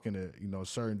and talking to,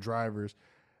 certain drivers,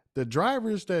 the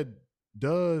drivers that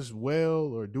does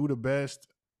well or do the best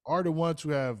are the ones who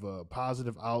have a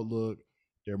positive outlook.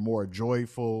 They're more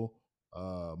joyful,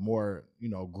 more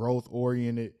growth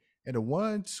oriented, and the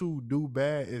ones who do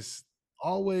bad is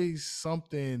always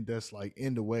something that's like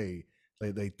in the way.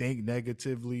 Like they think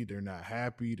negatively, they're not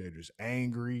happy, they're just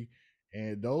angry,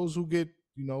 and those who get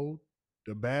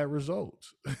the bad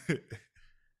results.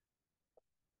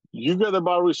 You get a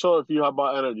bad result if you have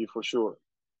bad energy for sure.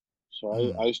 So I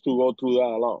Mm, used to go through that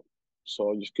a lot.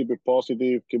 So just keep it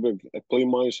positive, keep a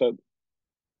clean mindset.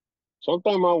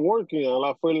 Sometimes I'm working and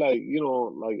I feel like,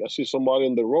 like I see somebody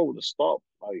on the road, stop.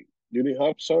 Like, you need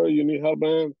help, sir? You need help,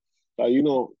 man? Like,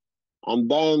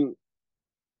 and then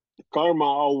karma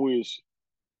always,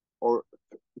 or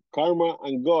karma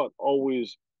and God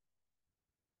always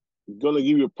gonna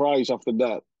give you a prize after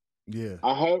that. yeah,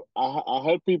 I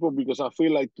help people because I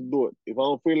feel like to do it. If I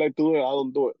don't feel like to do it, I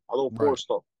don't do it. I don't right. force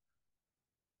stuff.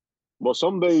 But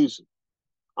some days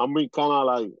I'm being kind of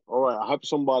like, all right, I help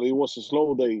somebody. It was a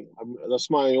slow day. That's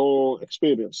my own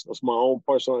experience. That's my own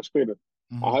personal experience.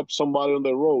 I Hmm. help somebody on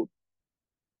the road.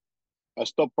 I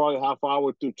stop probably half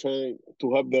hour to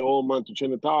help the old man to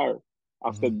change the tire.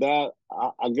 After Hmm. that,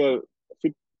 I get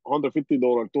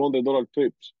 $150, $200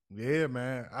 trips. Yeah,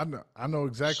 man. I know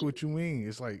exactly what you mean.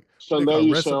 It's like what So they then call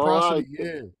you say, all reciprocity. right,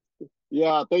 Yeah.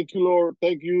 yeah, thank you, Lord,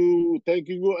 thank you,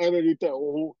 good energy.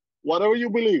 Whatever you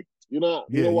believe, Yeah,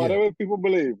 yeah. whatever people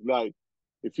believe. Like,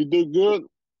 if you do good,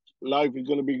 life is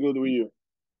gonna be good with you.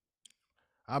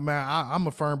 I'm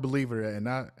a firm believer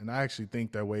that, and I actually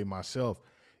think that way myself.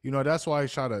 That's why I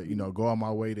try to go on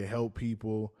my way to help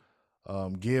people,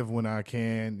 give when I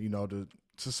can.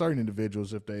 To certain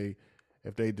individuals if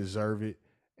they deserve it,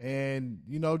 and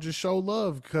just show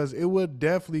love because it would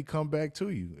definitely come back to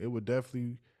you. It would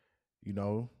definitely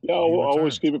Yeah, be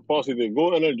always returned. keep it positive.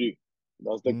 Good energy.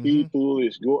 That's the key Mm-hmm. to do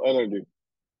this. Good energy.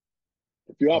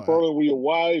 If you Oh, have problem with your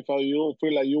wife or you don't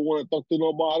feel like you want to talk to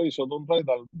nobody, so don't drive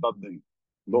that day.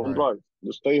 Don't right. drive.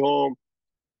 Just stay home,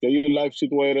 get your life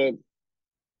situated,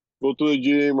 go to the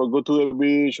gym or go to the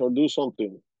beach or do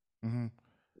something. Mm-hmm.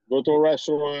 Go to a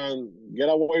restaurant, get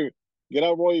away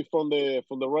from the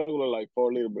regular life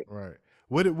for a little bit. Right.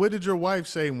 What did your wife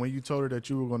say when you told her that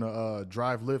you were gonna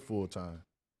drive Lyft full time?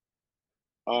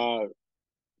 Uh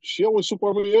she always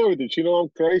support me in everything. She know I'm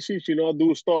crazy. She know I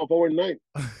do stuff overnight.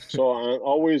 So I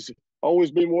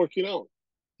always been working out.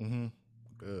 Mm-hmm.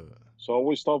 Good. So I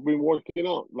always start been working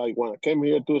out. Like when I came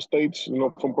here to the States,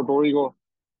 from Puerto Rico,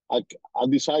 I I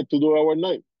decided to do it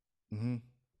overnight. Mm-hmm.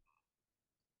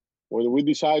 When we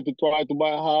decided to try to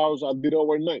buy a house, I did it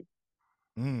overnight.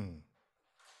 Mm.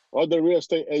 Other real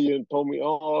estate agent told me,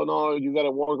 "Oh no, you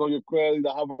gotta work on your credit.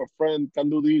 I have a friend can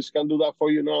do this, can do that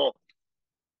for you now."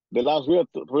 The last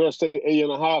real estate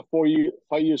agent I had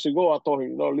 5 years ago, I told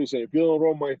him, "No, listen, if you don't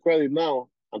run my credit now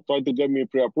and try to get me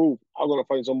pre-approved, I'm gonna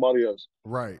find somebody else."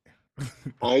 Right. And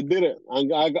I did it,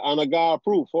 and I got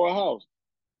approved for a house.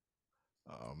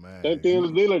 Oh Same man. thing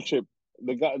in the dealership.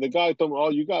 The guy told me, "Oh,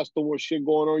 you got so much shit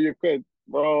going on in your credit,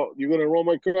 bro. You gonna run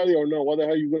my credit or no? What the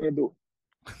hell you gonna do?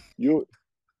 You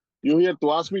you here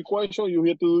to ask me questions? You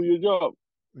here to do your job?"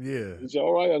 Yeah. He said,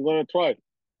 "All right, I'm gonna try."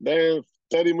 Then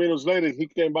 30 minutes later, he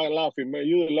came back laughing. "Man,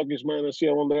 you're the luckiest man I see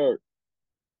on the earth."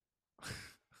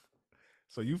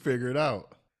 So you figure it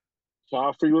out. So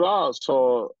I figured out.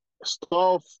 So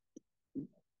stuff,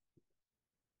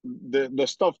 the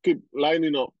stuff keep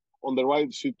lining up on the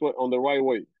on the right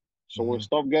way. So when Mm-hmm.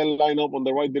 stuff get lined up on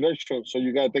the right direction, so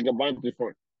you gotta take advantage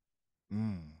for it.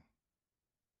 Mm.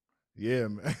 Yeah,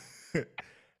 man.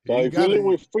 So You gotta. if you live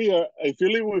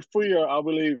with fear, I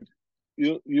believe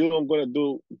you don't gonna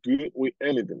do good with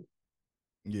anything.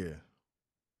 Yeah.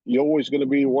 You're always gonna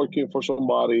be working for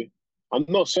somebody. I'm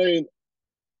not saying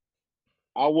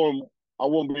I won't I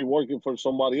won't be working for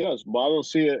somebody else, but I don't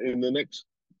see it in the next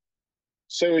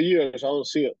 7 years. I don't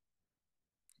see it.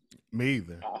 Me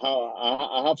either.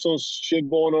 I have some shit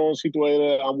going on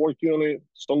situated. I'm working on it.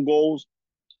 Some goals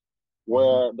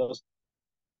Mm-hmm.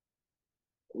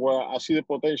 where I see the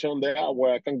potential there,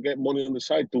 where I can get money on the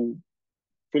side to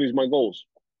finish my goals.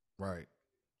 Right.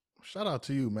 Shout out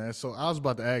to you, man. So I was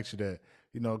about to ask you that.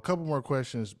 A couple more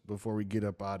questions before we get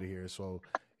up out of here. So,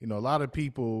 a lot of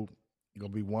people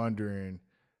gonna be wondering,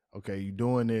 okay, you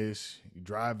doing this, you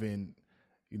driving,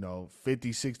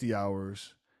 50, 60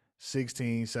 hours,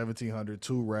 16, 1700,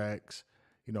 2 racks.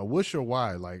 What's your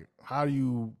why? Like, how do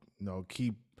you,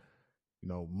 keep,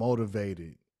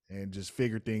 motivated and just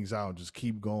figure things out and just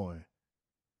keep going?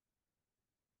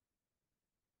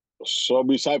 So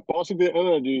besides positive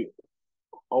energy,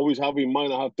 always have in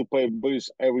mind I have to pay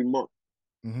bills every month.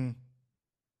 Mm-hmm.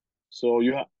 So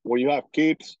when you have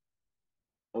kids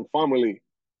and family,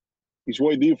 it's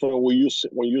way different when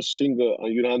you're single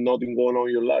and you have nothing going on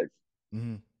in your life.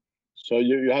 Mm-hmm. So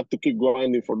you have to keep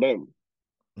grinding for them.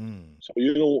 Mm. So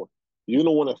you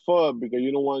don't want to fall because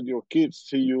you don't want your kids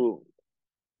see you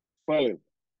failing.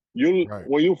 You Right.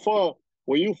 when you fail,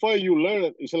 you learn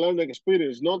it. It's a learning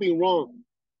experience. Nothing wrong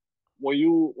when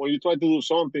you try to do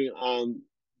something and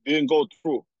didn't go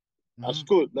through. That's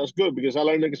Mm-hmm. good. That's good because I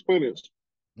learned experience.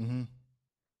 Mm-hmm.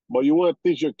 But you want to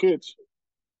teach your kids.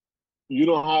 You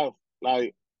don't have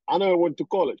like I never went to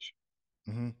college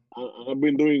Mm-hmm. and I've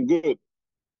been doing good.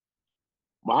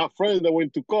 But I have friends that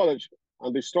went to college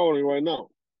and they're struggling right now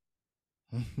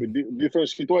with different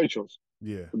situations,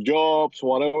 Yeah. jobs,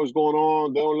 whatever's going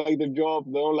on. They don't like the job.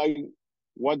 They don't like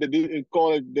what they did in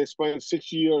college. They spent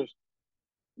 6 years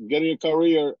getting a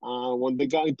career, and when they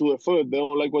got into the field, they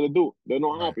don't like what they do. They're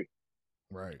not Right. happy.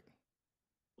 Right.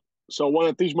 So I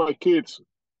want to teach my kids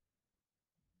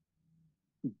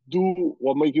do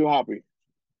what make you happy.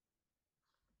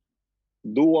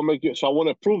 Do what make you. So I want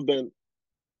to prove them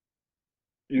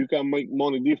you can make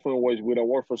money different ways without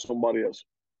work for somebody else.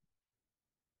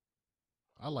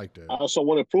 I like I that. also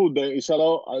want to prove that it's a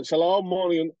lot of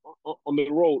money on the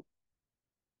road,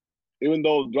 even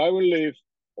though driving Lyft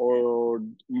or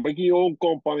making your own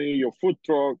company, your food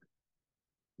truck,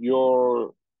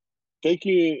 your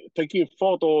taking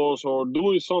photos or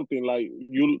doing something like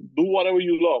you do whatever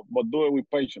you love, but do it with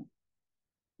patience.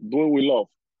 Do it with love.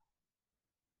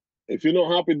 If you're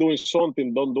not happy doing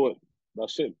something, don't do it.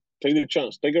 That's it. Take the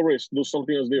chance. Take a risk. Do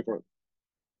something else different.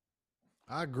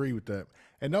 I agree with that.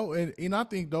 And no, and I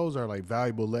think those are like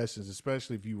valuable lessons,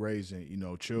 especially if you raising,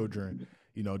 children,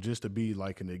 just to be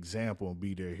like an example and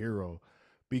be their hero.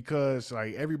 Because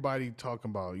like everybody talking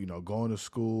about, going to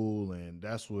school and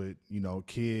that's what,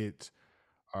 kids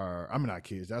are, I mean not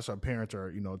kids, that's what parents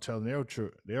are, telling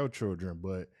their children,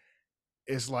 but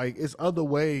it's like it's other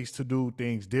ways to do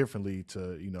things differently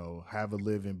to, have a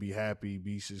living, be happy,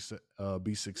 be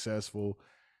successful,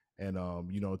 and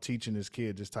teaching this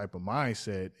kid this type of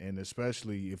mindset, and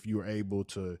especially if you're able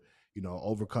to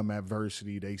overcome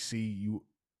adversity, they see you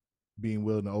being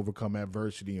willing to overcome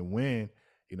adversity and win.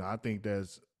 I think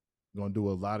that's going to do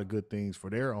a lot of good things for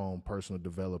their own personal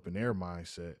development, their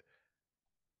mindset.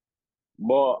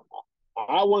 But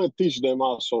I want to teach them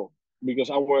also because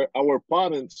our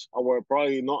parents, our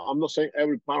probably not. I'm not saying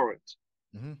every parent,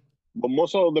 Mm-hmm. but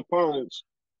most of the parents,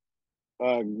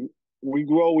 uh, we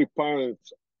grow with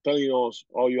parents telling us,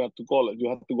 "Oh, you have to college. You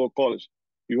have to go to college.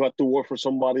 You have to work for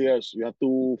somebody else. You have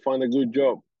to find a good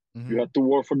job. Mm-hmm. You have to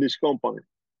work for this company."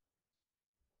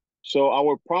 So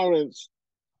our parents,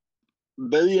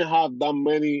 they didn't have that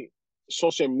many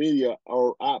social media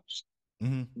or apps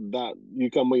Mm-hmm. that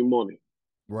you can make money.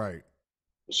 Right.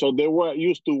 So they were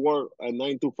used to work a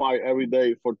 9 to 5 every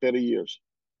day for 30 years.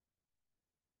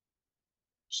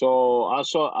 So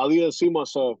I didn't see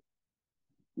myself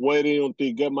waiting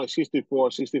until get my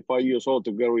 64, 65 years old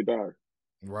to get retired.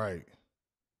 Right.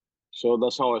 So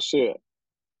that's how I see it.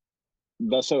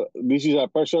 This is a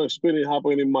personal experience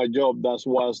happening in my job. That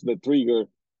was the trigger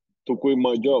to quit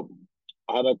my job.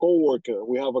 I had a coworker.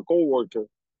 We have a coworker.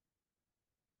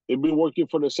 He's been working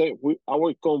for the same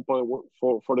our company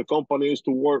for the company is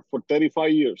to work for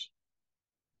 35 years.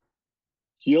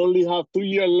 He only have 2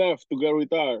 years left to get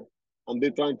retired, and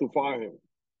they're trying to fire him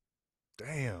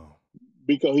Damn.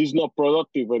 because he's not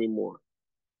productive anymore.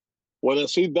 When I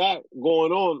see that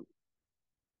going on,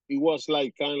 it was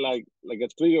like kind of like a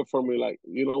trigger for me. Like,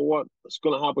 you know what? It's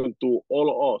gonna happen to all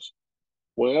of us.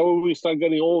 Whenever we start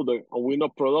getting older and we're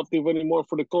not productive anymore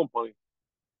for the company,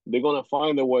 they're gonna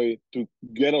find a way to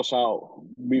get us out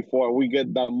before we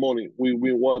get that money. We've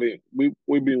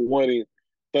been waiting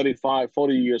 35,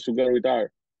 40 years to get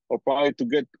retired, or probably to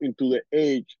get into the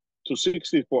age to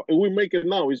 64. And we make it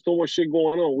now. It's so much shit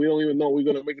going on. We don't even know we're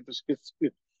gonna make it to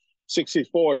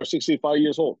 64 or 65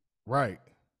 years old. Right.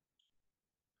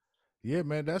 Yeah,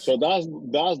 man. That's So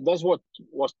that's what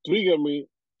was triggered me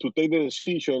to take the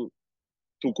decision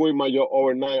to quit my job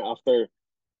overnight after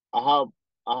I have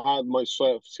I had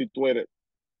myself situated.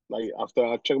 Like after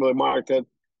I checked the market,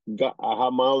 I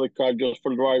have my other car just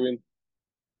for driving,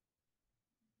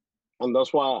 and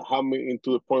that's why had me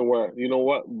into the point where you know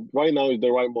what, right now is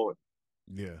the right moment.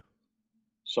 yeah.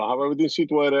 So I have everything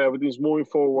situated, everything's moving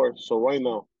forward. So right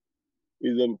now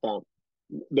is the time.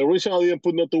 The reason I didn't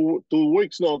put no 2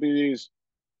 weeks notice is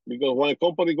because when a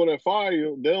company gonna fire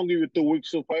you, they don't give you 2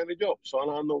 weeks to find a job. So I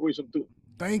don't have no reason to.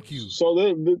 Thank you. So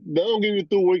they don't give you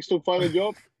 2 weeks to find a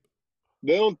job.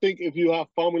 They don't think if you have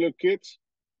family or kids,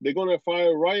 they're gonna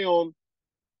fire right on.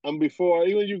 And before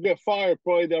even you get fired,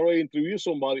 probably they already interview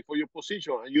somebody for your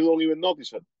position and you don't even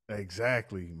notice it.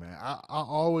 Exactly, man. I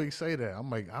always say that. I'm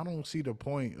like, I don't see the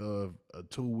point of a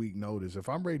 2 week notice. If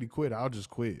I'm ready to quit, I'll just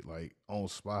quit like on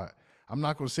spot. I'm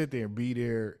not gonna sit there and be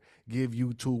there, give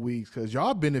you 2 weeks because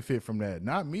y'all benefit from that.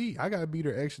 Not me. I gotta be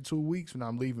there extra 2 weeks when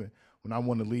I'm leaving when I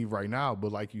want to leave right now.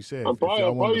 But like you said, if y'all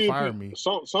And wanted to probably fire me,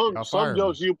 y'all some fire me.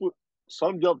 jobs you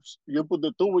put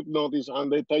the 2 week notice and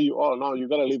they tell you, oh no, you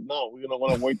gotta leave now. We're not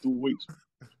gonna wait 2 weeks.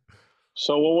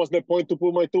 So what was the point to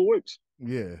put my 2 weeks?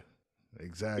 Yeah, You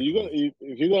exactly. gonna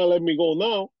if you're gonna let me go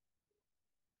now,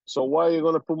 so why are you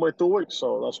gonna put my 2 weeks?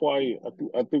 So that's why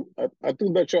I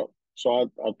took that job.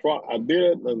 So I did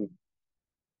it and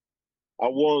I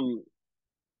won.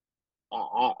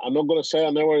 I'm not gonna say I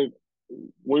never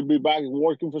will be back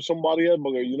working for somebody else,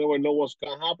 but you never know what's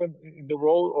gonna happen in the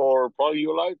road or probably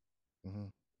your life. hmm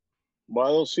But I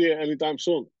don't see it anytime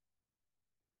soon.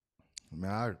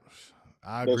 Man,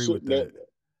 I agree That's with that. that.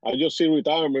 I just see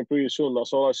retirement pretty soon.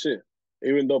 That's all I see.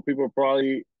 Even though people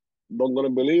probably don't gonna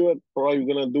believe it, probably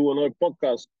gonna do another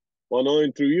podcast or another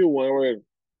interview whenever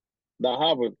that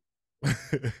happens.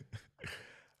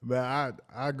 Man,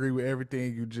 I agree with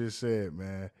everything you just said,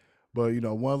 man. But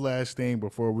one last thing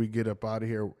before we get up out of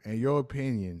here. In your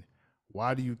opinion,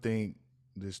 why do you think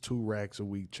this 2 racks a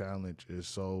week challenge is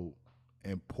so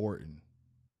important?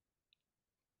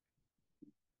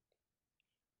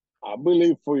 I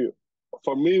believe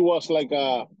for me, it was like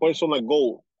a personal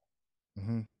goal.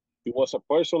 hmm It was a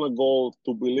personal goal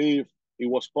to believe it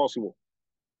was possible.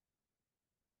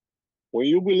 When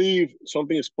you believe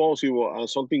something is possible and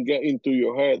something get into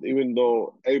your head, even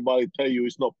though everybody tell you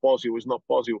it's not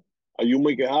possible, and you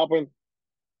make it happen,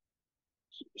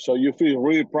 so you feel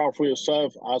really proud for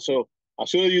yourself. Also, as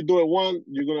soon as you do it once,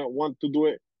 you're gonna want to do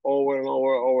it over and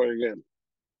over and over again.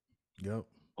 Yep.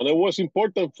 And it was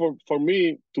important for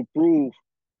me to prove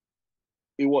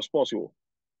it was possible.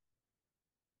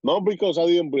 Not because I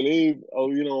didn't believe,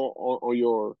 on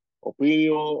your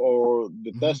opinion or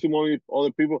the hmm testimony of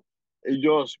other people. It's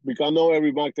just because I know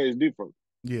every market is different.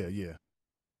 Yeah, yeah.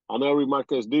 I know every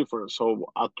market is different.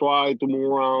 So I try to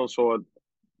move around. So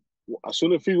as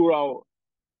soon as I figure out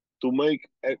to make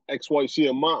XYZ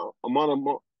amount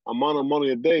of money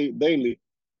a day daily,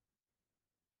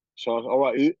 so all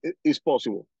right, it's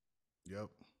possible. Yep.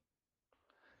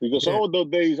 Because Yeah. some of those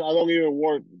days I don't even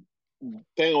work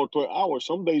 10 or 12 hours.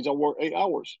 Some days I work 8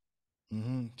 hours.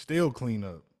 Still clean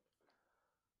up.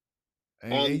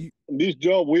 And And you, this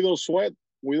job, we don't sweat.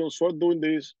 We don't sweat doing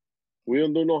this. We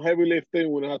don't do no heavy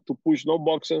lifting. We don't have to push no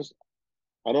boxes.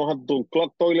 I don't have to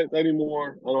clog toilet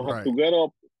anymore. I don't have right. to get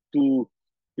up to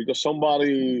because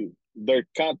somebody their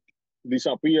cat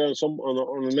disappeared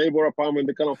on a neighbor apartment.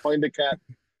 They cannot find the cat,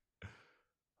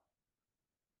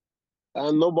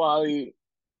 and nobody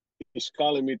is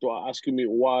calling me to asking me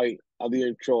why I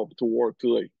didn't show up to work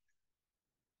today.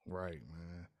 Right,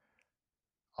 man.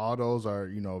 All those are,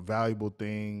 valuable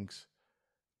things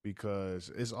because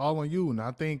it's all on you. And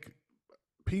I think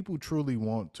people truly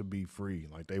want to be free.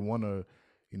 Like they want to,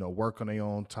 work on their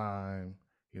own time.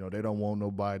 They don't want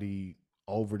nobody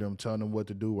over them telling them what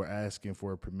to do or asking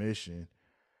for permission.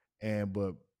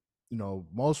 But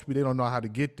most people they don't know how to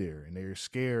get there and they're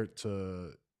scared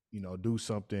to, do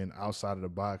something outside of the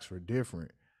box or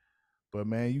different. But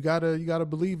man, you gotta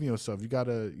believe in yourself. You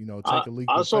gotta, take a leap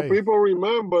of Also, faith. people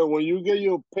remember when you get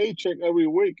your paycheck every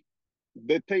week,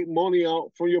 they take money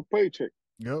out from your paycheck.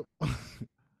 Yep.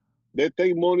 They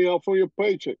take money out from your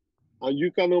paycheck, and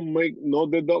you cannot make no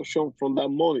deduction from that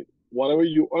money. Whatever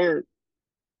you earn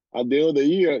at the end of the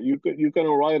year, you can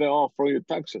write it off from your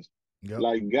taxes, Yep.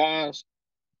 like gas,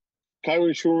 car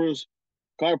insurance,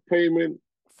 car payment,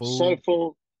 cell Food,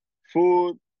 phone,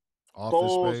 food, office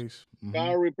tolls, space.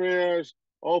 car repairs,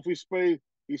 office space.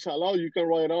 It's allowed. You can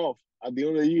write off at the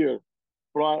end of the year,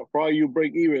 prior you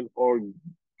break even or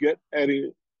get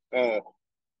any uh,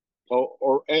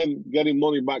 or end getting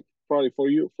money back probably for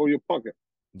your pocket.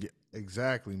 Yeah,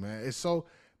 exactly, man. It's so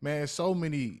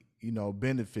many,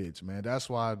 benefits, man. That's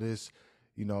why this,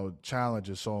 challenge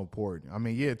is so important. I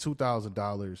mean, yeah,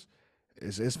 $2,000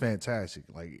 is it's fantastic.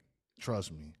 Like,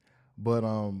 trust me. But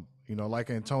like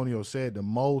Antonio said, the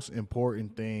most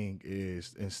important thing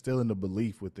is instilling the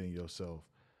belief within yourself.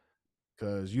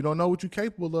 Cause you don't know what you're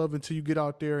capable of until you get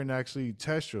out there and actually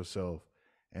test yourself.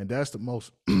 And that's the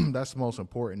most that's the most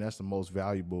important, that's the most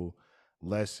valuable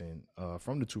lesson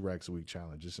from the 2 racks a week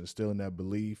challenge. Just instilling that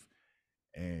belief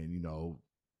and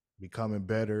becoming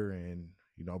better and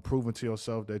proving to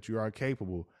yourself that you are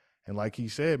capable. And like he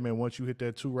said, man, once you hit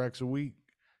that 2 racks a week,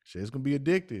 shit, it's gonna be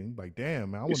addicting. Like, damn,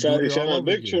 man, I want to do it It's an all over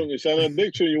again. addiction. It's an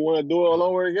addiction. You want to do it all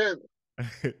over again.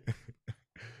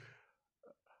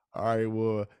 All right,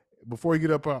 well, before you get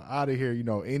up out of here,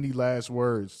 any last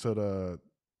words to the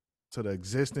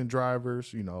existing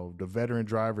drivers, the veteran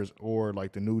drivers or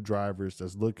like the new drivers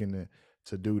that's looking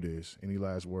to do this? Any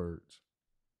last words?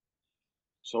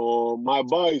 So my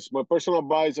advice, my personal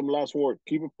advice, and last word: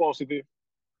 keep it positive.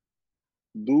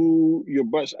 Do your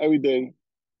best every day.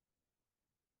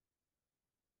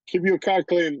 Keep your car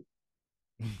clean.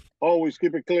 Always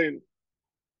keep it clean.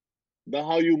 That's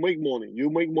how you make money. You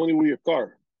make money with your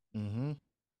car. Mm-hmm.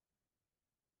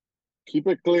 Keep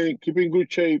it clean. Keep it in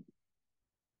good shape,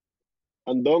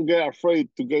 and don't get afraid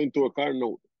to get into a car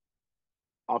note.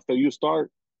 After you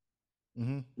start,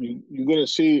 Mm-hmm. you're gonna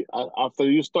see. After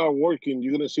you start working,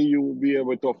 you're gonna see you will be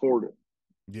able to afford it.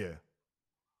 Yeah.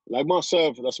 Like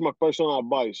myself, that's my personal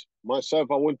advice.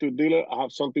 Myself, I went to a dealer. I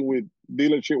have something with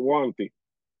dealership warranty.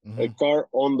 A Mm-hmm. car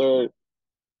under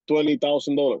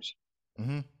 $20,000,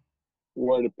 Mm-hmm.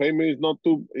 where the payment is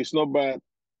it's not bad,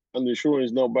 and the insurance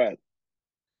is not bad.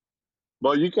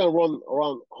 But you can run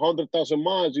around 100,000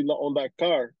 miles on that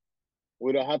car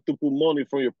without have to put money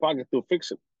from your pocket to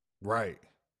fix it. Right.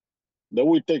 They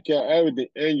will take care of everything: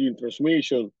 engine,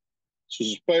 transmission,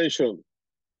 suspension,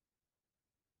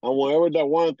 and whenever that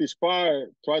warranty expires,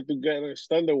 try to get an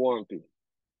extended warranty.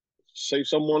 Save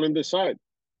some money on the side.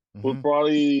 Will Mm-hmm.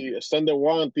 probably extend the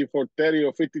warranty for 30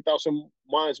 or 50,000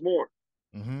 miles more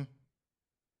Mm-hmm.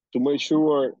 to make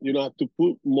sure you don't have to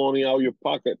put money out of your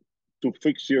pocket to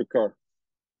fix your car.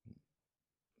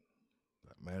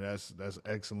 Man, that's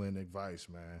excellent advice,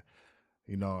 man.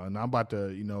 And I'm about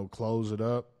to, close it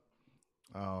up.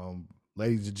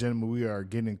 Ladies and gentlemen, we are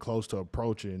getting close to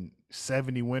approaching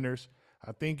 70 winners.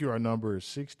 I think your number is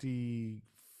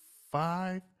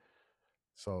 65.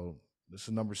 So this is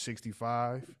number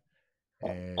 65. I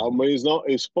And mean,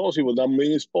 it's possible. That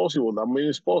means it's possible. That means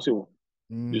it's possible.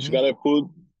 You just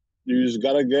mm-hmm,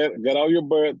 gotta get out of your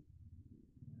bed,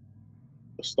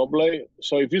 stop playing.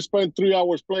 So if you spend 3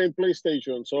 hours playing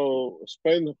PlayStation, so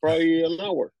spend probably an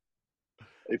hour.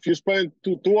 If you spend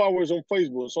two hours on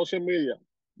Facebook, social media,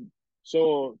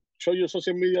 so shut your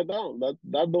social media down. That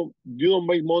don't you don't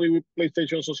make money with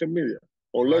PlayStation social media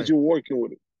unless right. you're working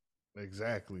with it.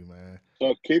 Exactly, man.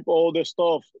 So keep all the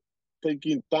stuff,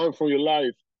 taking time from your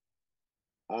life,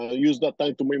 and use that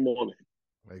time to make money.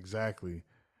 Exactly.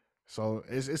 So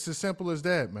it's as simple as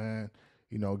that, man.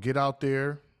 You know, get out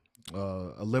there,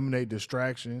 eliminate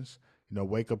distractions. You know,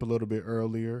 wake up a little bit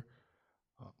earlier,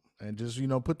 and just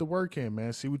put the work in,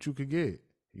 man. See what you could get.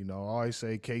 You know, I always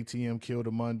say KTM kill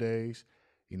the Mondays.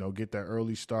 You know, get that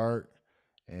early start.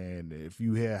 And if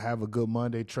you have a good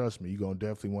Monday, trust me, you're going to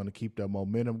definitely want to keep that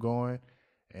momentum going.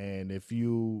 And if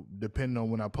you, depending on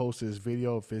when I post this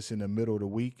video, if it's in the middle of the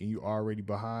week and you're already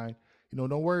behind, don't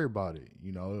worry about it.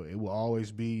 You know, it will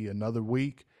always be another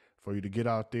week for you to get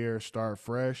out there, start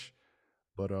fresh.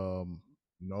 But,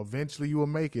 eventually you will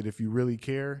make it if you really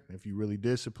care, if you really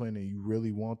disciplined and you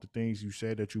really want the things you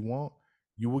say that you want,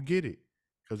 you will get it.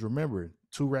 Because remember,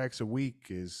 2 racks a week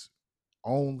is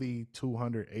only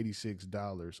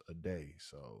 $286 a day.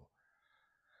 So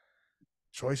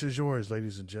choice is yours,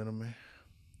 ladies and gentlemen.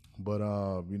 But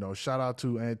shout out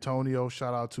to Antonio,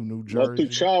 shout out to New Jersey.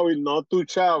 Not too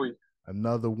chowy.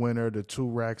 Another winner of the 2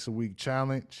 racks a week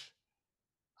challenge.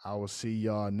 I will see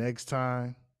y'all next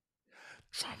time.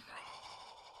 Drum roll.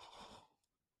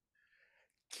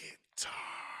 Guitar.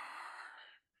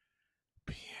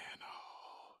 Piano.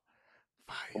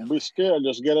 Don't be scared.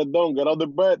 Just get it done. Get out the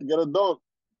bed. Get it done.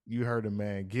 You heard it,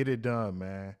 man. Get it done,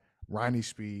 man. Ronnie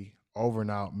Speed, over and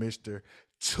out, Mr.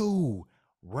 2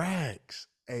 racks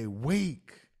a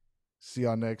week. See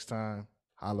y'all next time.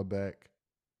 Holla back.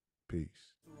 Peace.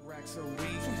 2 racks a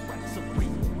week.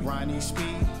 Ronnie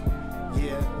Speed.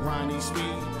 Yeah, Ronnie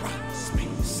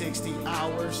Speed. 60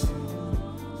 hours.